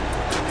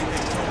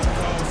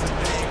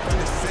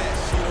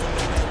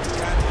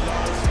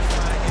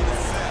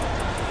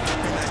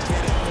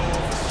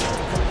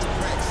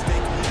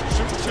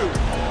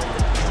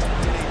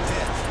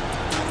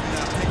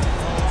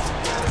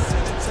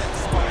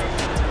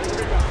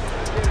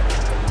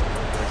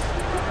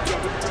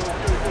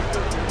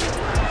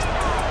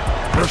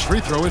 First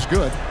free throw is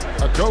good.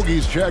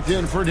 Okogie's checked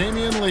in for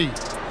Damian Lee.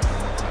 5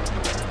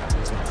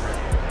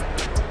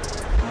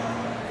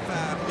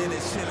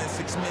 minutes chilling,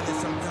 6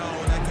 minutes I'm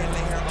gone. I can't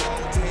lay here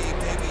all day,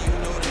 baby. You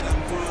know that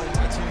I'm grown.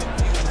 Watching the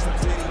views, I'm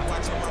pretty,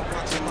 watching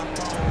my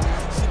phone.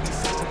 She be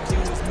so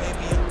confused,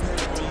 maybe I'm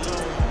better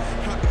alone.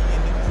 Hop me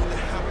in the mood to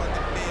hop out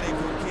the bed and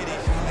go get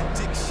it.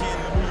 Addiction,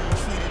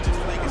 treat it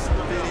just like it's a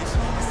fetish.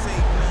 I say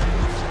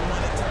nothing if you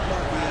want it to go,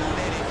 I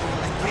let it.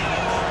 I get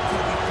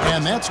it.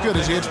 And that's good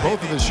as he hits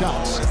both of his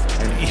shots.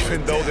 And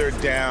even though they're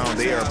down,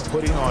 they are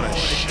putting on a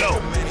show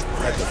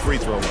at the free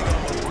throw line.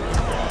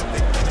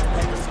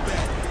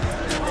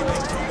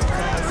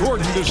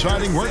 Gordon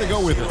deciding where to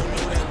go with it.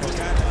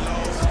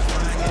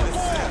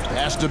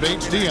 Pass to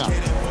Bates-Diop.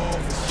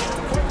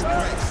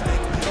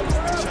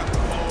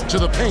 To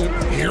the paint.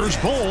 Here's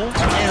Bol.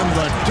 And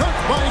the dunk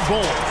by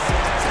Bol.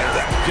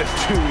 That's just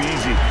too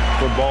easy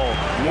for Bol.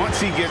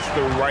 Once he gets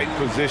the right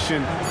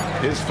position,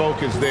 his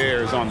focus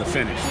there is on the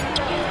finish.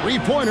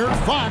 3-pointer,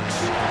 Fox.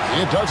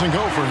 It doesn't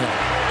go for him.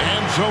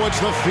 And so it's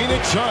the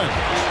Phoenix Suns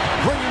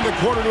bringing the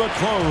quarter to a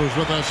close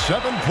with a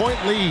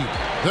 7-point lead.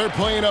 They're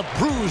playing a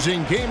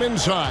bruising game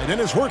inside,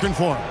 and it's working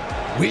for them.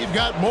 We've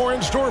got more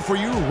in store for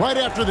you right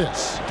after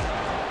this.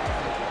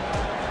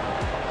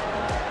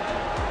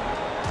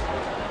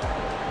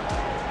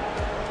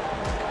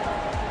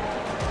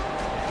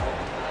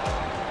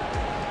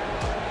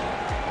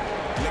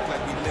 Look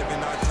like we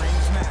living our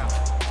dreams now.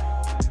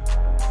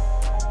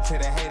 To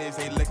the haters,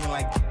 they looking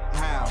like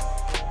how.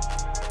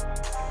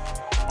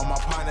 All my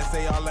partners,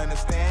 they all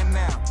understand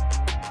now.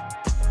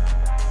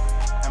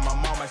 And my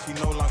mama, she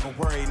no longer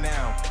worried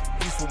now.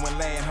 Peaceful when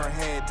laying her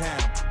head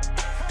down.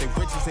 The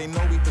riches, they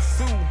know we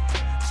pursue.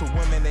 So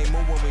women, they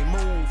move when we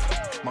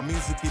move. My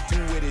music, it do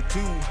what it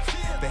do.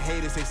 The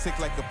haters, they sick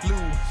like a flu.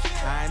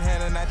 I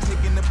inhale and I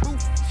take in the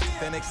booth.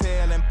 Then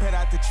exhale and put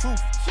out the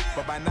truth.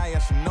 But by now, you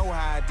should know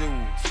how I do.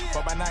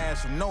 But by now, you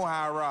should know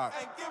how I rock.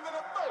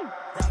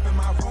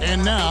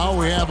 And now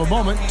we have a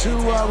moment to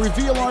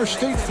reveal our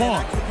State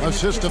Farm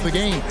assist of the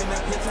game.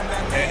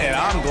 And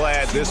I'm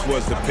glad this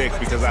was the pick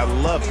because I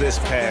love this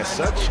pass.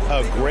 Such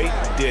a great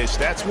dish.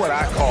 That's what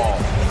I call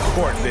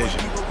court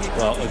vision.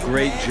 Well, a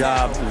great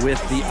job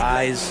with the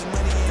eyes.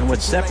 And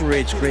what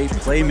separates great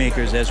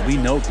playmakers, as we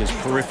know, is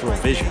peripheral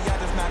vision.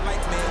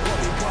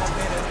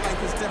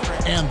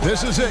 And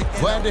this is it.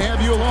 Glad to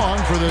have you along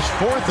for this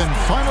fourth and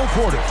final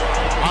quarter.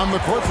 On the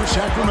court for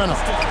Sacramento.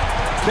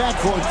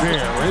 Backcourt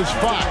pair is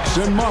Fox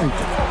and Monk.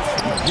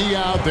 He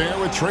out there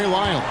with Trey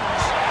Lyles.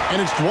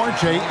 And it's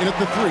Duarte in at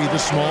the 3, the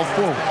small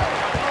forward.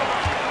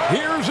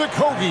 Here's a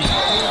Kogi.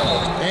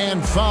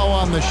 And foul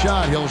on the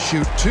shot. He'll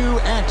shoot 2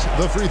 at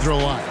the free throw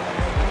line.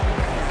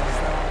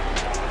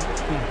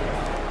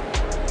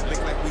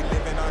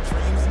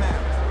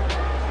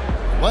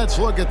 Let's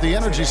look at the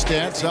energy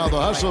stats, how the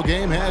hustle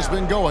game has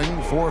been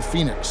going for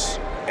Phoenix.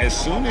 As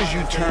soon as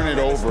you turn it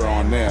over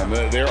on them,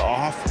 they're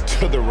off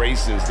to the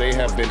races. They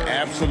have been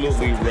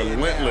absolutely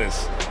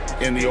relentless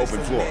in the open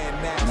floor.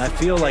 And I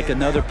feel like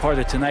another part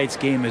of tonight's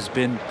game has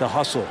been the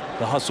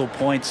hustle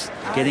points,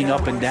 getting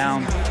up and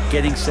down,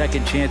 getting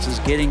second chances,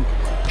 getting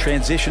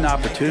transition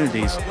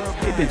opportunities.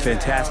 They've been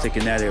fantastic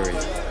in that area.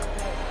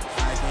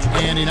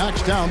 And he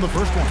knocks down the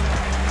first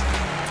one.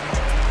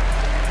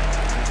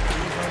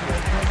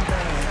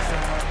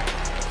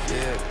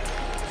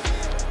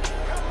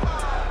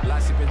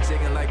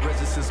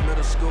 Since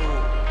middle school,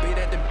 beat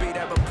at the beat,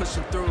 I've been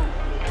pushing through,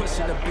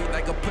 pushing the beat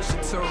like a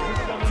pushing tool.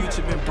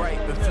 Future been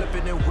bright, been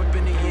flipping and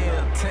whipping the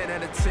year. 10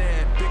 out of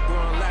 10, big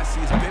grown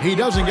lassies. He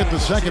doesn't get the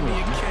second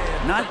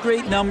one. Not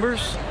great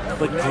numbers,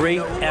 but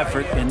great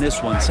effort in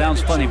this one.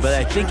 Sounds funny, but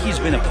I think he's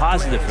been a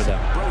positive for them.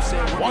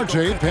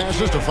 Duarte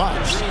passes to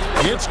Fox.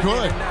 It's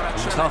good.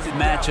 Tough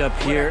matchup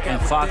here,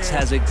 and Fox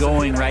has it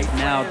going right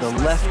now. The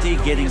lefty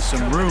getting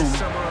some room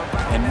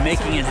and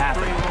making it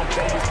happen.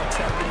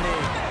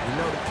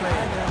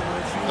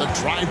 The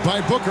drive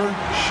by Booker,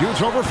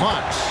 shoots over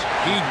Fox.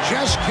 He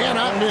just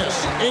cannot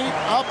miss. 8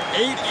 up,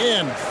 8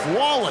 in,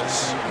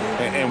 flawless.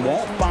 And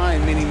won't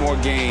find many more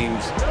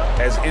games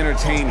as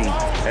entertaining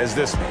as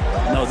this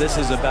one. No, this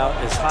is about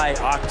as high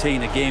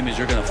octane a game as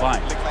you're going to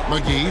find.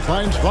 McGee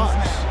finds Fox.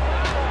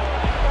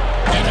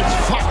 And it's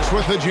Fox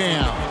with the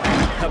jam.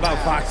 How about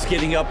Fox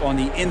getting up on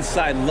the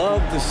inside?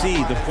 Love to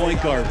see the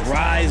point guard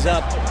rise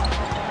up.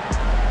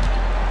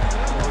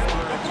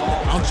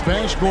 Bounce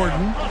pass,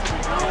 Gordon.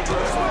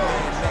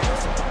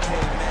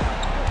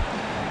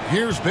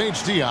 Here's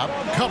Bates Diop,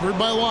 covered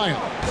by Lyles.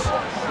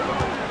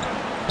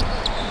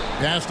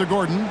 Pass to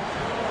Gordon.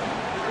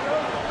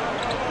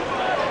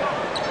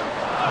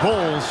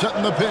 Bowles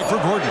setting the pick for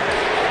Gordon.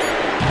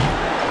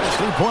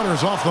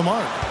 3-pointers off the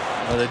mark.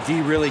 Well, the D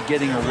really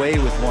getting away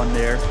with one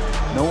there.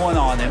 No one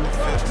on him,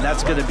 and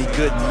that's going to be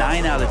good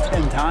 9 out of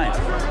 10 times.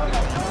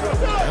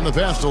 And the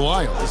pass to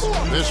Lyles.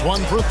 This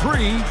one for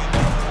 3.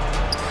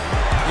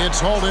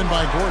 It's hauled in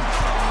by Gordon.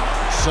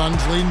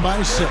 Suns lead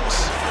by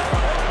 6.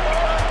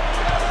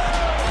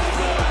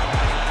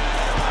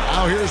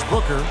 Now here's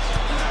Booker.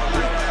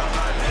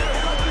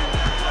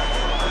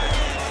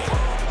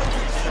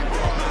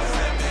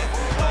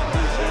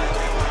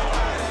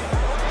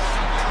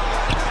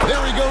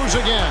 There he goes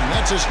again.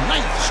 That's his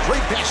 9th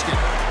straight basket.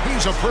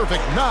 He's a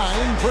perfect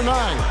 9 for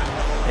 9.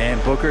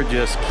 And Booker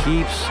just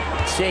keeps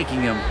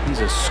taking him. He's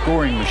a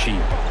scoring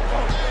machine.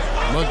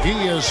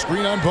 McGee is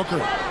screen on Booker.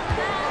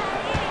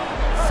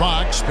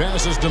 Fox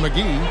passes to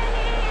McGee.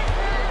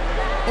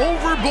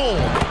 Over Bull.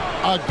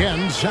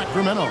 Again,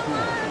 Sacramento.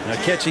 Now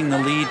catching the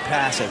lead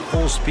pass at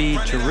full speed,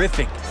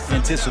 terrific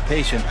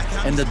anticipation,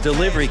 and the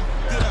delivery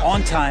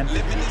on time,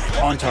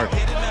 on target.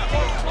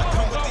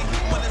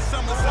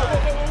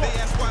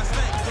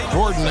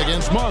 Gordon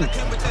against Monk.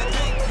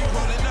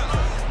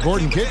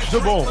 Gordon kicks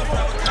the Bull.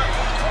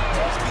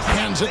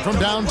 Hands it from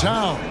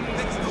downtown.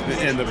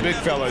 And the big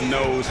fella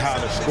knows how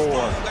to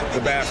score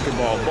the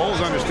basketball.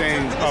 Bowles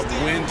understands up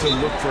when to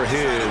look for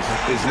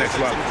his next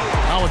level.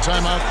 Now a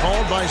timeout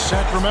called by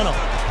Sacramento.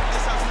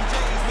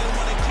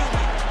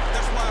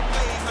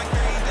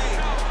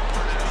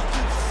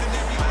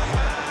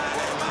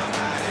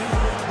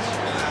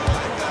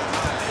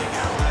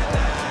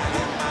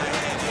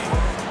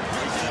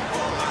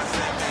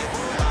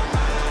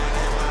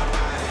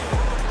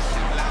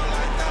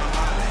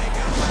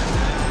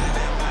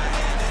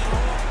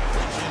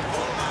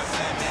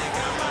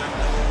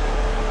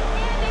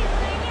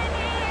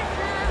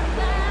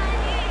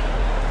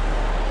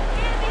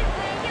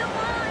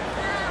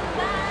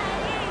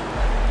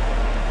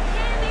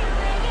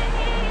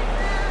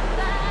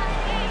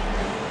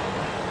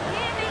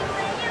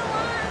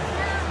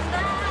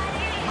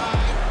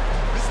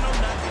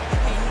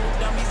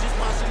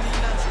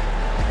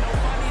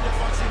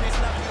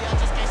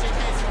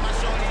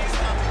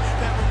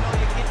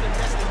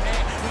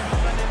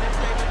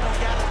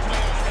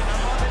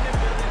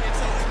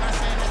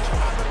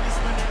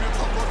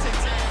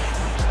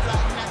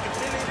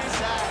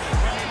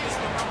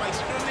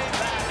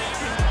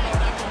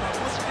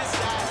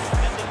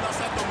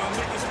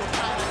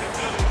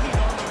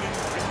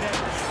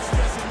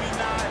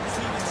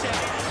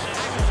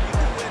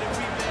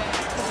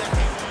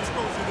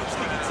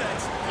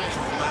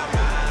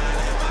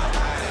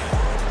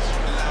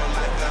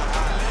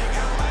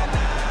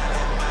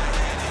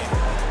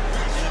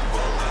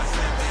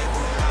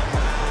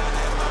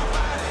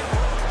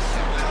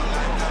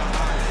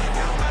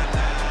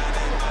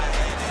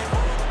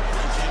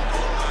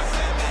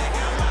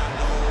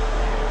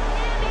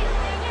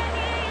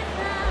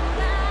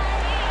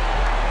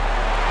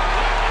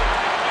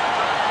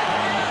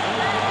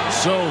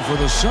 for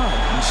the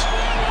Suns.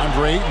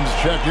 Andre Ayton's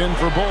checked in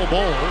for Bol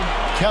Bol.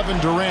 Kevin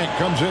Durant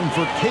comes in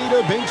for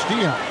Keita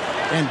Bates-Diop.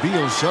 And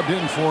Beal subbed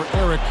in for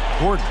Eric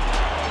Gordon.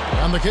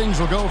 And the Kings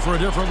will go for a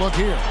different look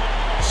here.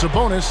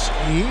 Sabonis,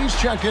 he's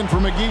checked in for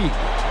McGee.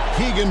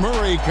 Keegan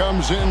Murray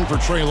comes in for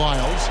Trey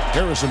Lyles.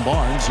 Harrison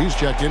Barnes, he's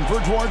checked in for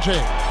Duarte.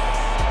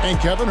 And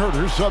Kevin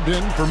Huerter subbed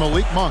in for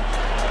Malik Monk.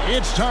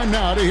 It's time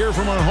now to hear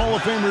from our Hall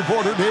of Fame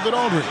reporter, David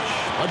Aldridge.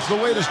 What's the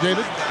latest,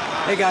 David?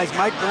 Hey, guys,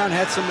 Mike Brown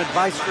had some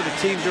advice for the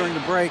team during the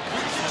break.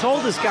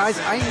 Told us, guys,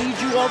 I need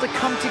you all to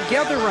come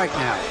together right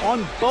now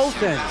on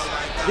both ends.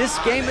 This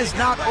game is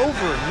not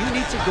over. You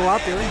need to go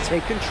out there and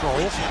take control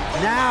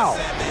now.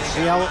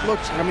 See how it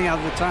looks coming out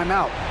of the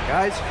timeout,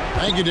 guys.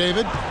 Thank you,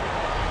 David.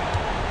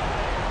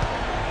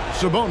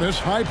 Sabonis,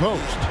 high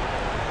post.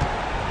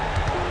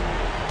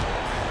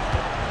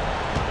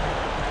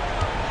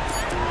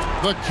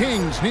 The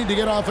Kings need to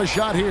get off a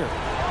shot here.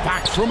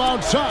 Fox from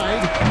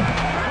outside.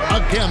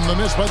 Again, the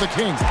miss by the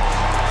Kings.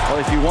 Well,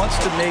 if he wants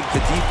to make the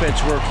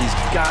defense work, he's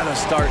got to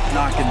start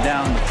knocking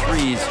down the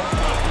threes.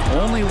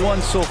 Only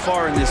one so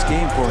far in this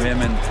game for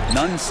him, and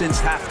none since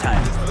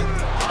halftime.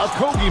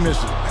 Okogie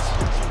misses.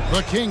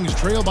 The Kings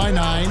trail by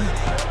 9.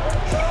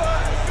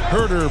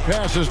 Huerter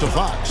passes to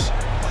Fox.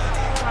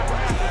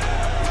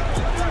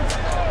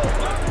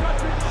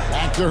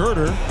 Back to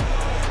Huerter.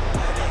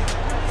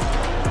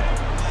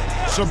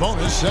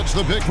 Sabonis sets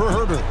the pick for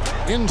Huerter.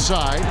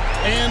 Inside,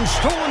 and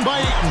stolen by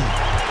Ayton.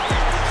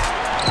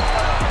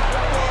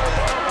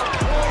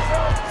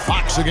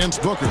 Fox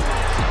against Booker.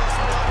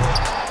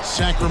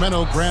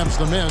 Sacramento grabs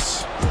the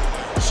miss.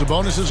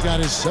 Sabonis has got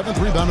his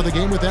 7th rebound of the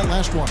game with that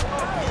last one.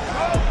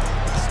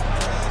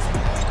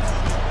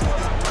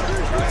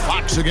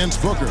 Fox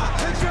against Booker.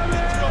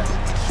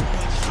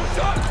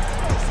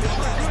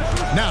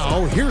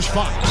 Now, here's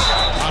Fox.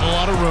 Not a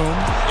lot of room,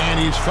 and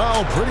he's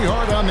fouled pretty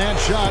hard on that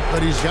shot,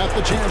 but he's got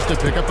the chance to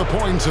pick up the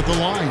points at the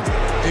line.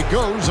 It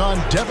goes on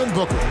Devin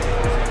Booker.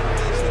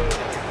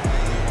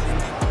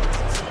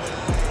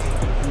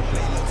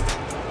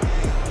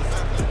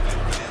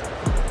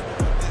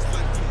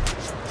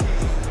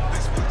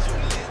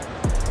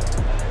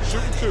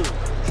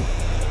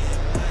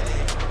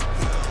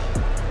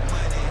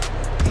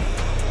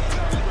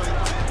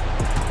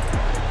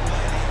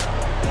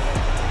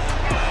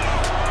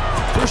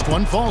 First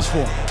one falls for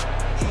him.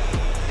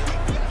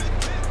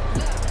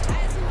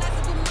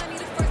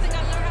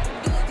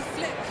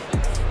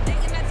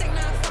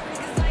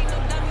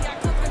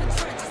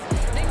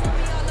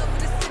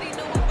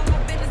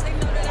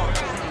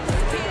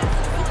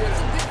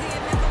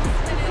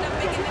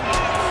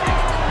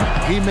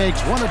 He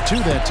makes 1 of 2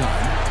 that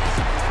time.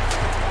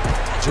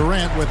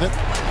 Durant with it,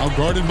 now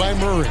guarded by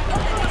Murray.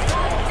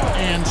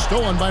 And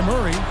stolen by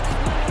Murray.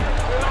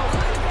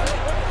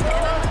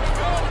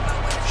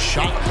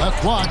 Shot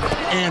left block,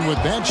 and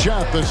with that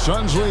shot, the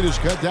Suns' lead is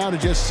cut down to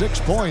just 6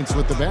 points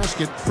with the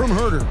basket from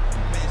Huerter.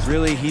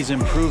 Really, he's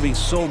improving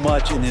so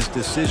much in his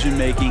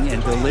decision-making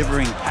and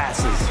delivering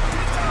passes.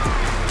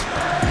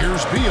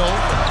 Here's Beal,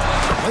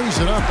 lays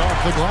it up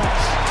off the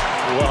glass.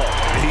 Well,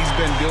 he's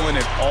been doing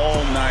it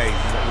all night.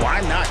 Why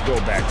not go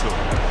back to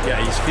him? Yeah,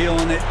 he's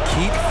feeling it.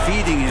 Keep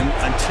feeding him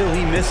until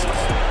he misses.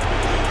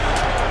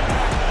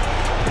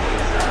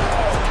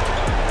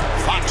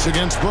 Fox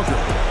against Booker.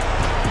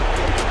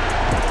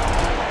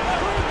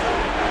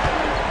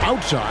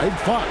 Outside,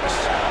 Fox.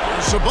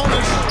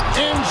 Sabonis,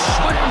 and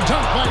slam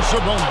dunk by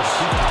Sabonis.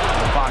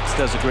 Fox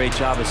does a great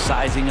job of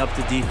sizing up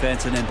the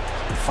defense and then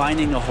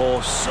finding a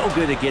hole. So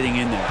good at getting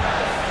in there.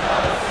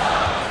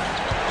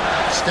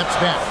 Steps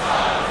back.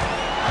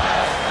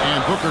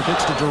 And Booker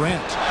kicks to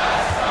Durant.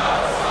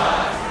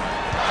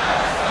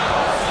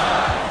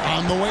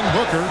 On the wing,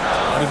 Booker,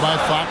 guarded by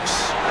Fox.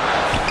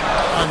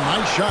 A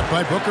nice shot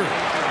by Booker.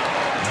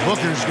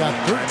 Booker's got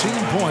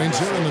 13 points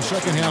here in the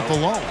second half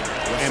alone.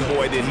 And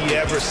boy, did he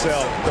ever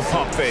sell the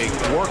pump fake.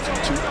 Worked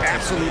to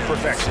absolute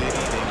perfection.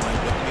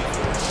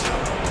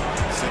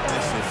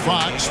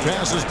 Fox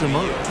passes to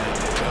Murray.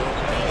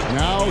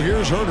 Now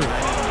here's Huerter.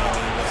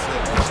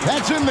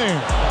 That's in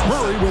there.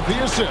 Murray with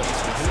the assist.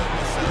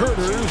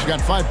 Huerter's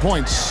got 5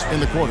 points in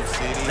the quarter.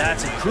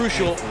 That's a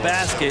crucial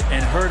basket,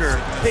 and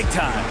Huerter, big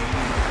time.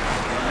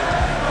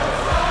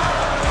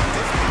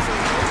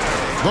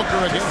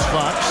 Booker against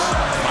Fox.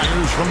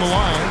 Fires from the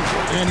line,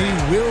 and he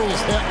wills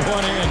that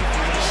one in.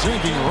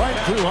 Sinking right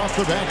through off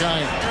the back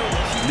iron.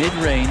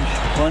 Mid-range,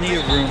 plenty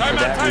of room for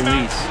that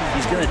release.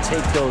 He's going to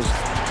take those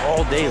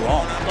all day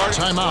long.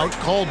 Timeout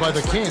called by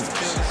the Kings.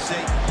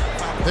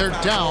 They're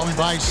down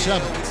by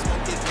 7.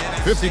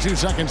 52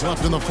 seconds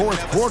left in the fourth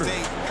quarter.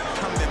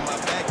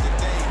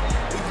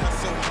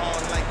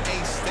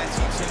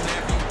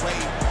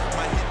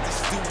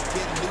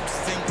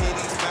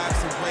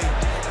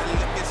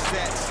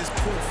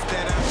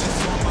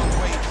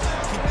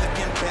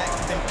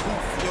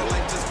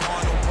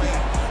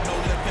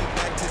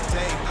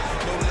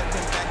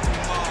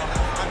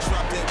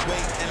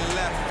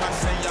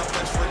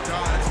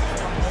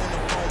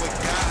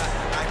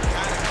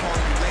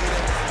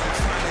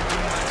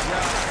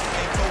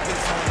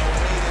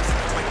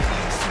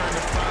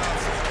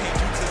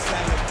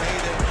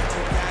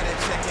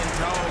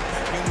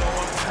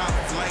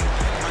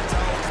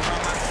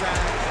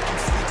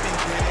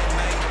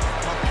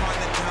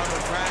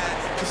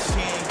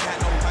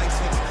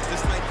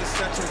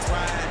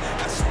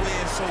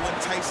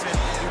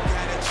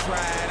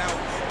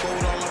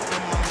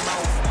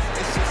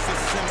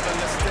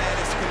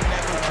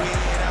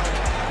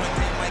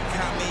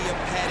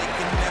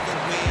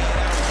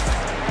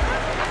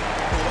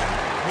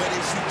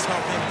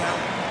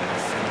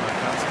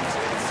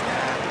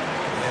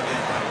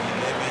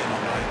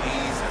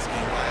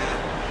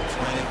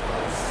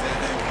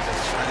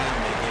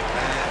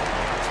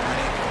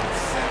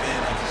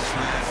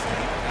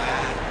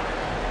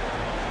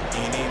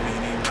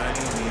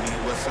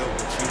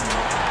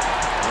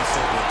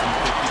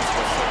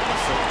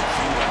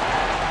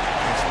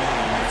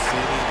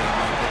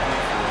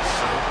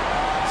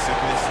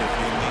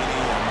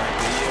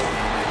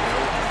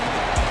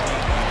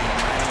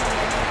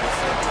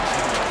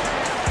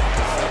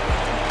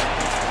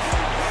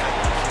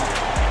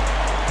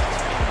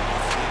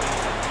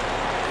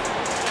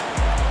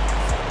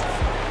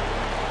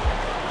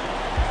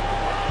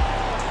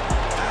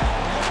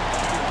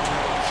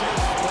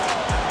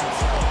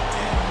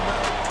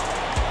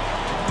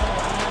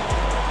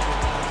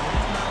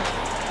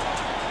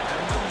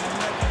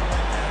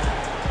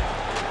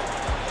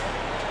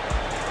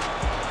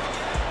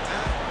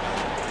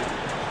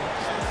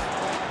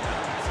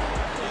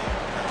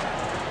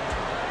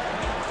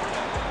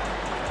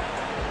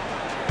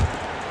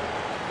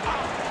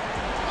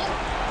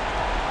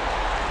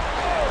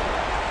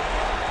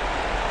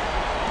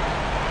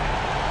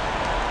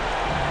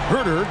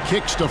 Herder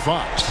kicks to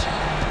Fox.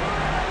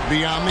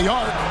 Beyond the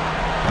arc.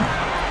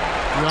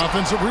 The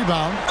offensive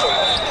rebound.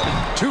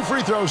 2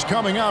 free throws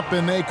coming up,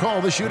 and they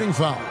call the shooting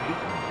foul.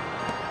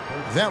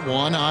 That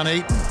one on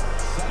Ayton.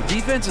 The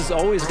defense is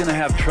always going to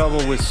have trouble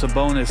with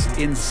Sabonis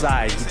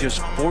inside. He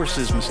just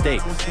forces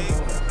mistakes.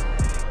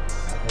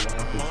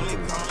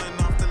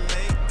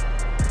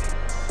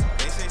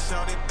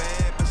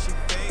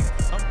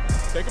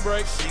 Take a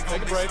break.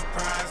 Take a break.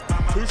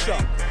 2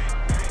 shots.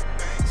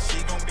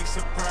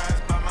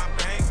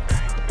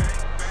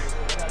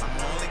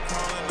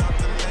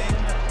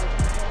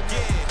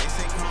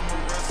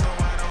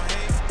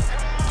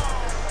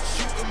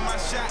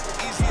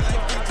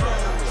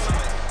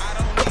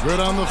 Good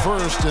on the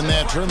first, and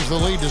that trims the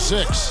lead to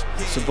 6.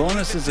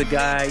 Sabonis is a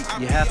guy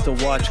you have to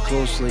watch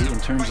closely in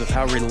terms of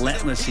how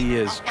relentless he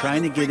is.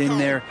 Trying to get in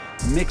there,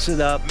 mix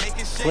it up,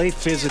 play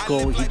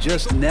physical. He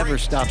just never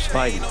stops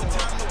fighting.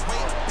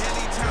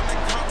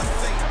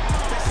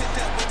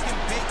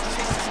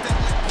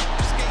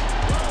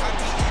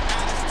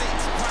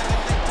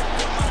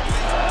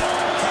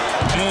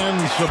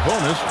 And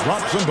Sabonis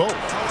drops them both.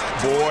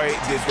 Boy,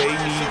 did they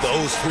need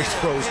those free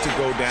throws to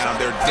go down.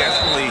 They're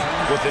definitely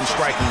within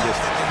striking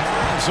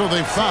distance. So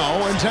they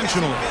foul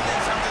intentionally.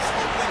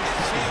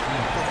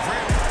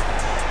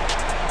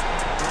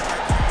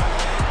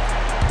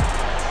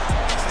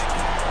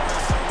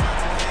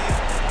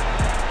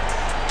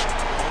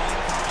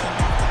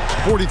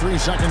 .43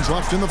 seconds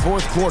left in the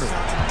 4th quarter.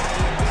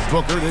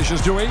 Booker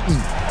dishes to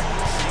Ayton.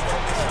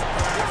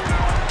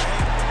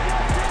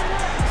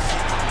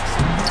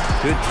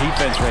 Good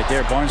defense right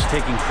there. Barnes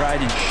taking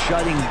pride in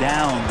shutting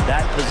down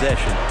that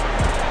possession.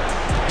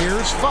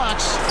 Here's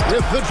Fox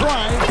with the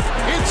drive.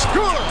 It's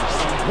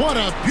good. What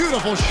a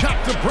beautiful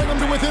shot to bring him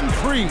to within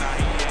 3.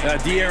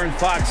 De'Aaron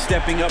Fox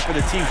stepping up for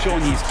the team,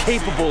 showing he's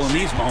capable in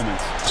these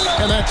moments.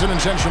 And that's an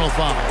intentional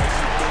foul.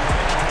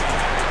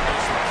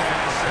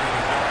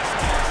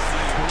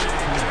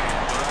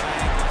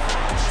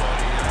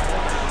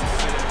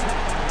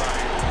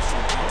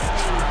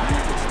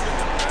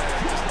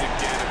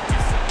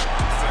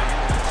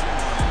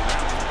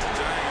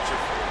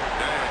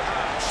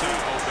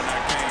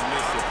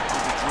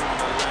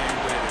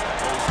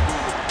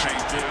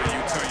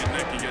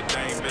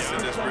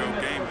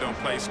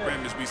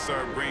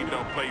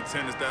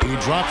 He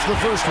drops the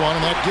first one,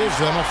 and that gives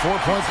them a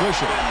 4-point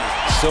cushion.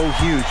 So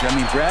huge. I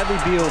mean, Bradley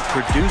Beal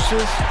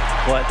produces,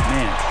 but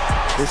man,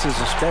 this is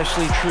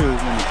especially true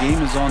when the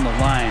game is on the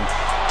line.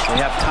 They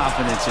have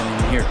confidence in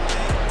him here.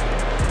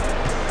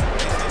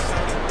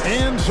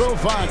 And so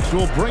Fox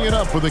will bring it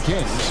up for the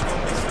Kings.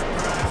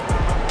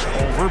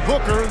 Over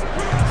Booker.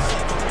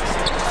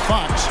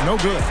 Fox, no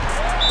good.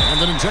 And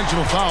an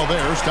intentional foul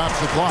there stops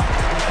the clock.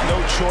 No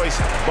choice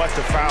but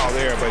to foul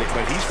there,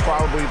 but he's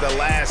probably the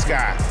last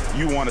guy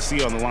you want to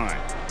see on the line.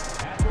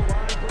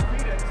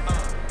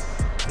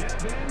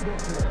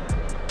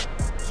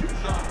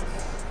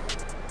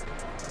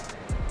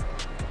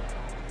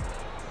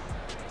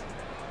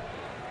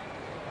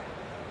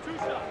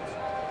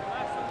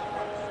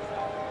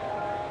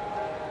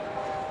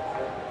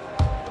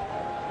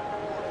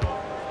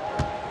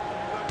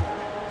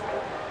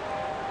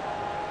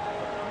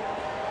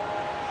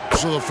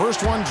 So the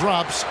first one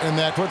drops, and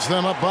that puts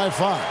them up by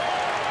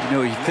 5. You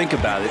know, you think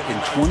about it, in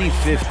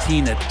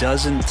 2015, a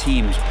dozen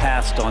teams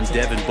passed on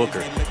Devin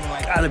Booker.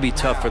 Got to be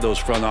tough for those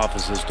front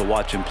offices to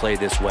watch him play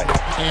this way.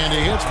 And he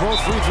hits both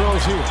free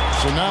throws here.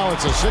 So now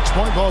it's a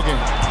 6-point ball game.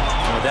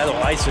 Well,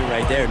 that'll ice it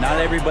right there. Not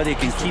everybody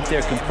can keep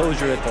their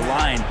composure at the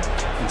line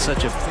in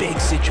such a big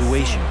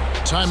situation.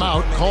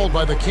 Timeout called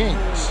by the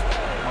Kings.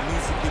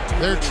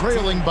 They're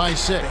trailing by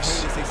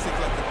 6.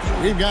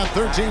 We've got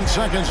 13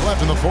 seconds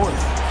left in the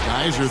 4th.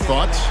 Guys, your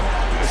thoughts?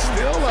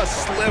 Still a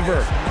sliver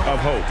of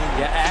hope.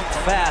 Yeah, act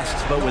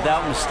fast, but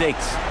without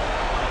mistakes.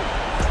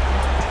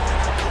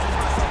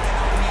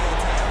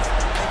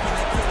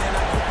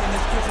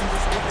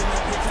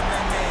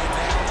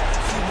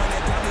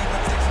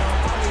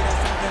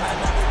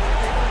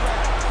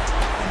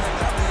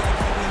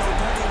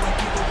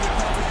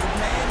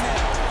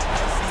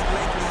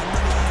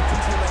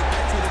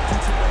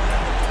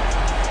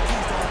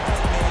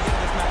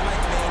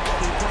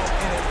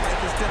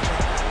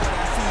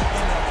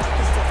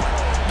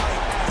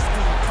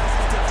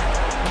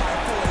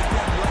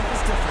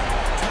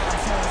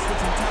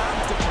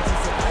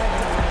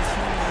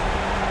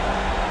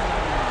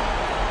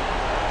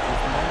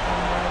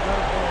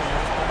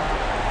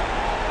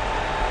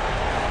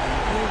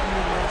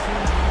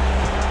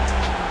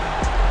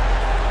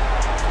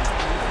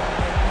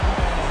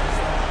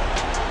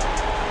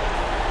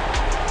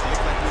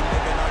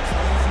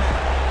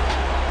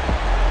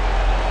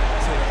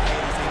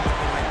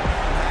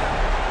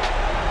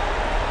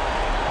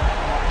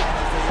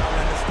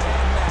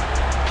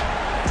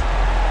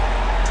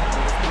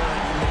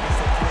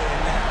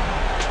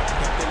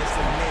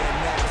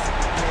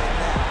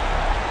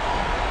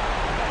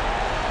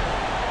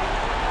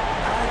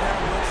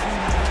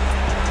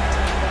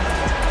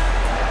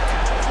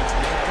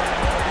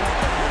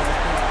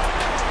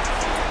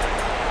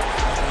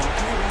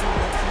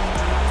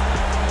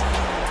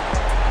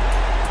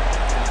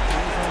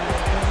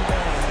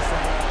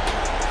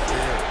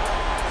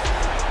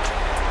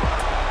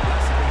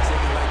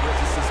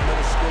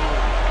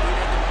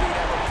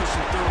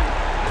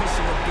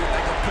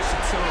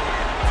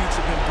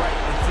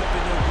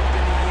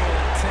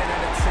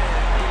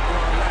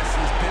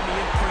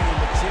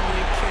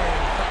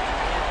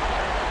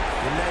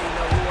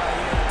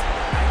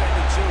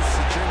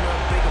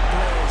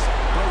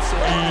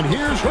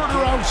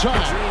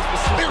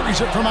 inside.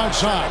 Buries it from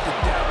outside.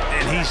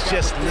 And he's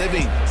just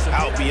living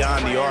out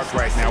beyond the arc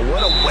right now.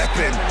 What a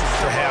weapon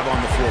to have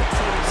on the floor.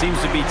 Seems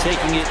to be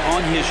taking it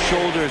on his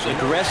shoulders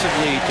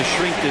aggressively to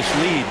shrink this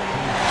lead.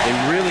 They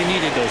really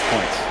needed those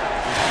points.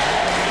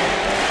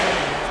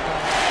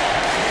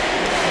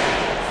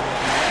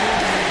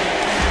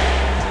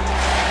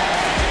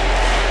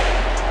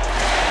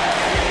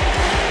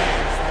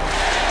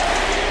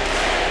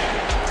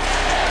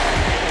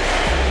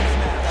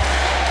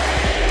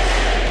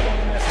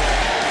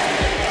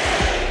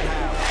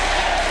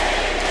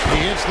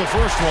 The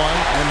first one,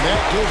 and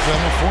that gives them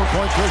a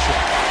 4-point cushion.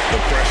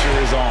 The pressure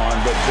is on,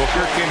 but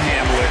Booker can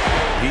handle it.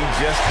 He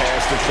just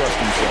has to trust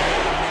himself.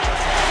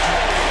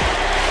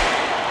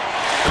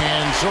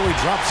 And so he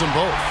drops them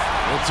both.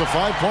 It's a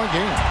 5-point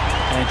game.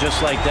 And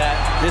just like that,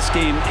 this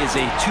game is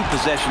a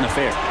 2-possession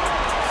affair.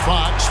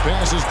 Fox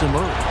passes to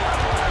Murray.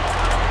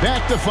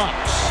 Back to Fox.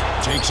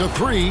 Takes a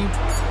 3.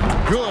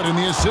 Good, and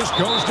the assist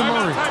goes to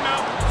Murray.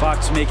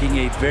 Fox making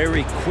a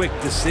very quick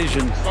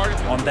decision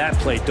on that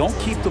play. Don't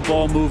keep the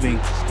ball moving.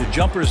 The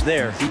jumper's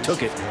there. He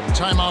took it.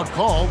 Timeout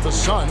called. The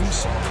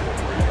Suns,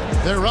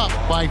 they're up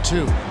by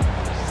 2.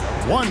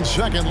 1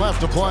 second left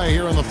to play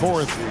here in the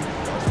fourth.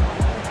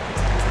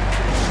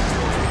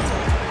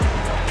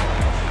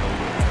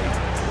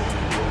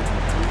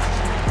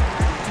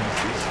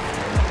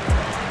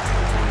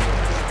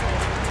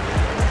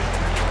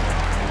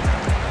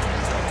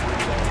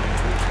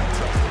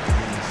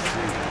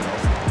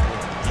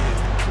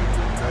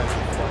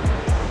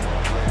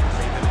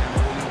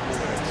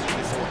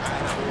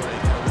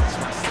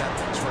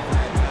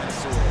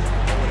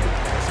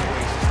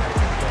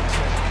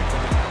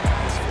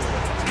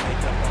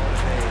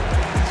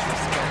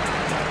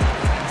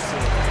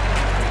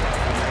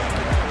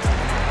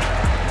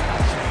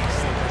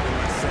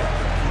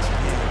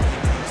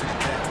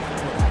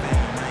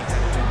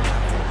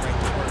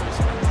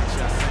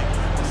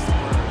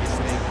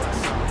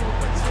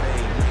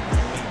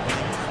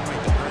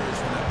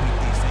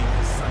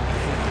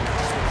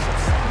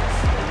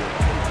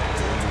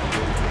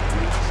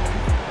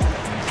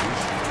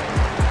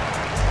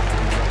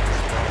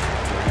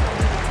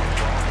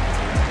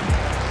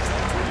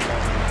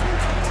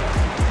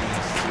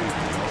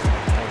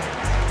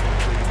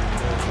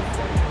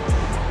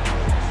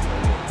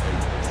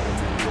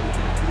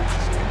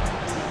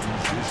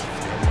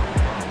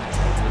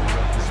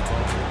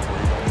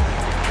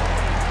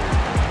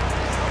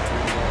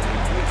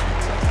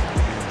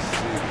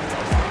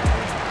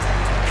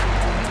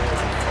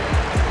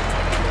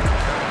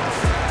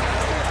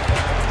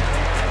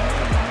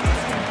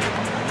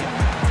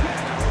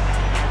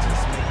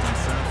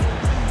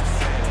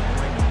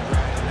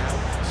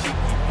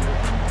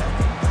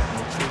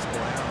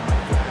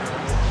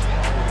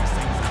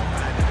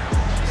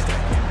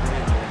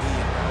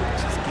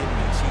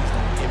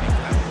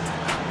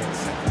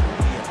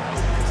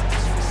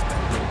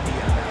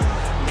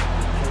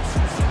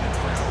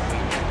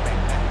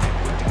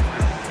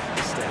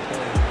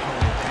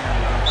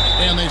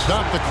 And they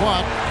stop the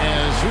clock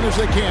as soon as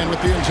they can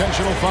with the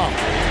intentional foul.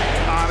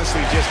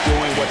 Honestly, just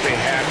doing what they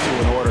have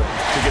to in order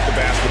to get the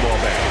basketball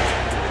back.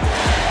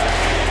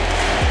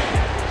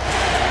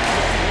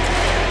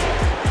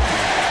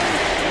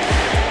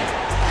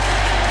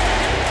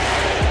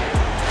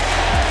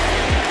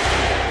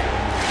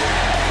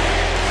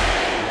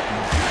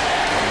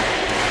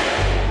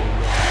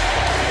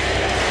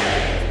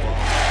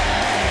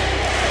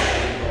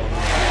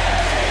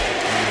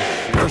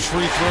 First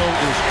free throw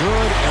is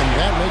good, and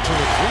that makes it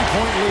a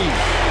 3-point lead.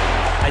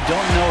 I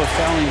don't know if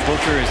fouling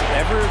Booker is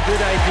ever a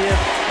good idea.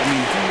 I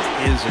mean,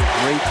 he is a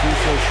great free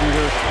throw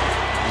shooter,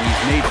 and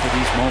he's made for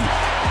these moments.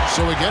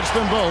 So he gets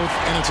them both,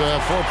 and it's a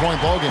 4-point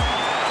ball game.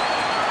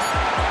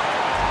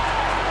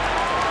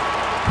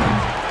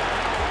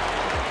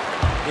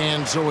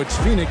 And so it's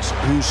Phoenix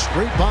who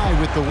scraped by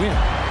with the win.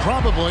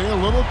 Probably a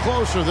little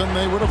closer than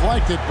they would have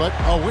liked it, but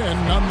a win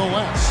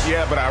nonetheless.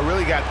 Yeah, but I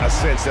really got a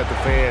sense that the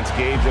fans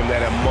gave them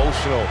that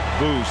emotional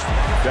boost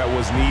that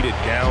was needed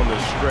down the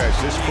stretch.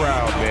 This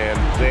crowd, man,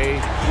 they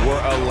were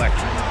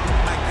electric.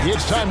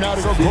 It's time now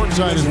to go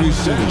courtside as we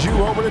send you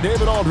over to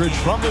David Aldridge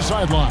from the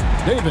sideline.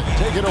 David,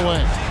 take it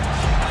away.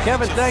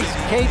 Kevin, thanks.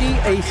 KD,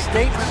 a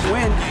statement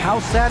win.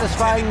 How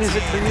satisfying is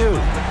it for you?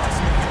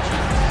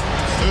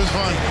 It was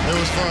fun. It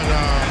was fun.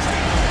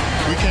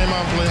 We came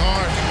out and played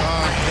hard.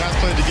 Guys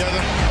played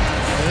together.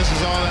 And this is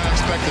all I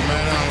expected,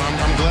 man.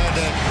 I'm glad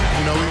that,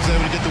 we was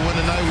able to get the win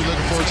tonight. We're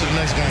looking forward to the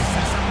next game.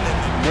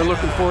 We're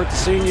looking forward to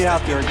seeing you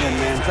out there again,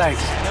 man.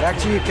 Thanks. Back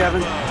to you,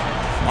 Kevin.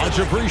 Much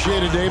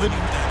appreciated, David.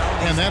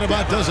 And that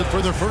about does it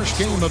for the first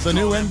game of the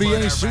new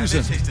NBA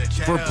season.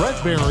 For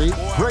Brett Barry,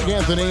 Greg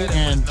Anthony,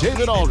 and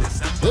David Aldridge,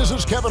 this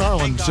is Kevin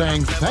Harlan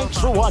saying thanks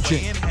for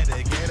watching.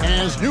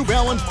 As New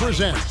Balance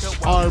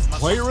presents our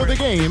player of the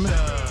game,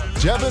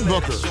 Devin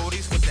Booker.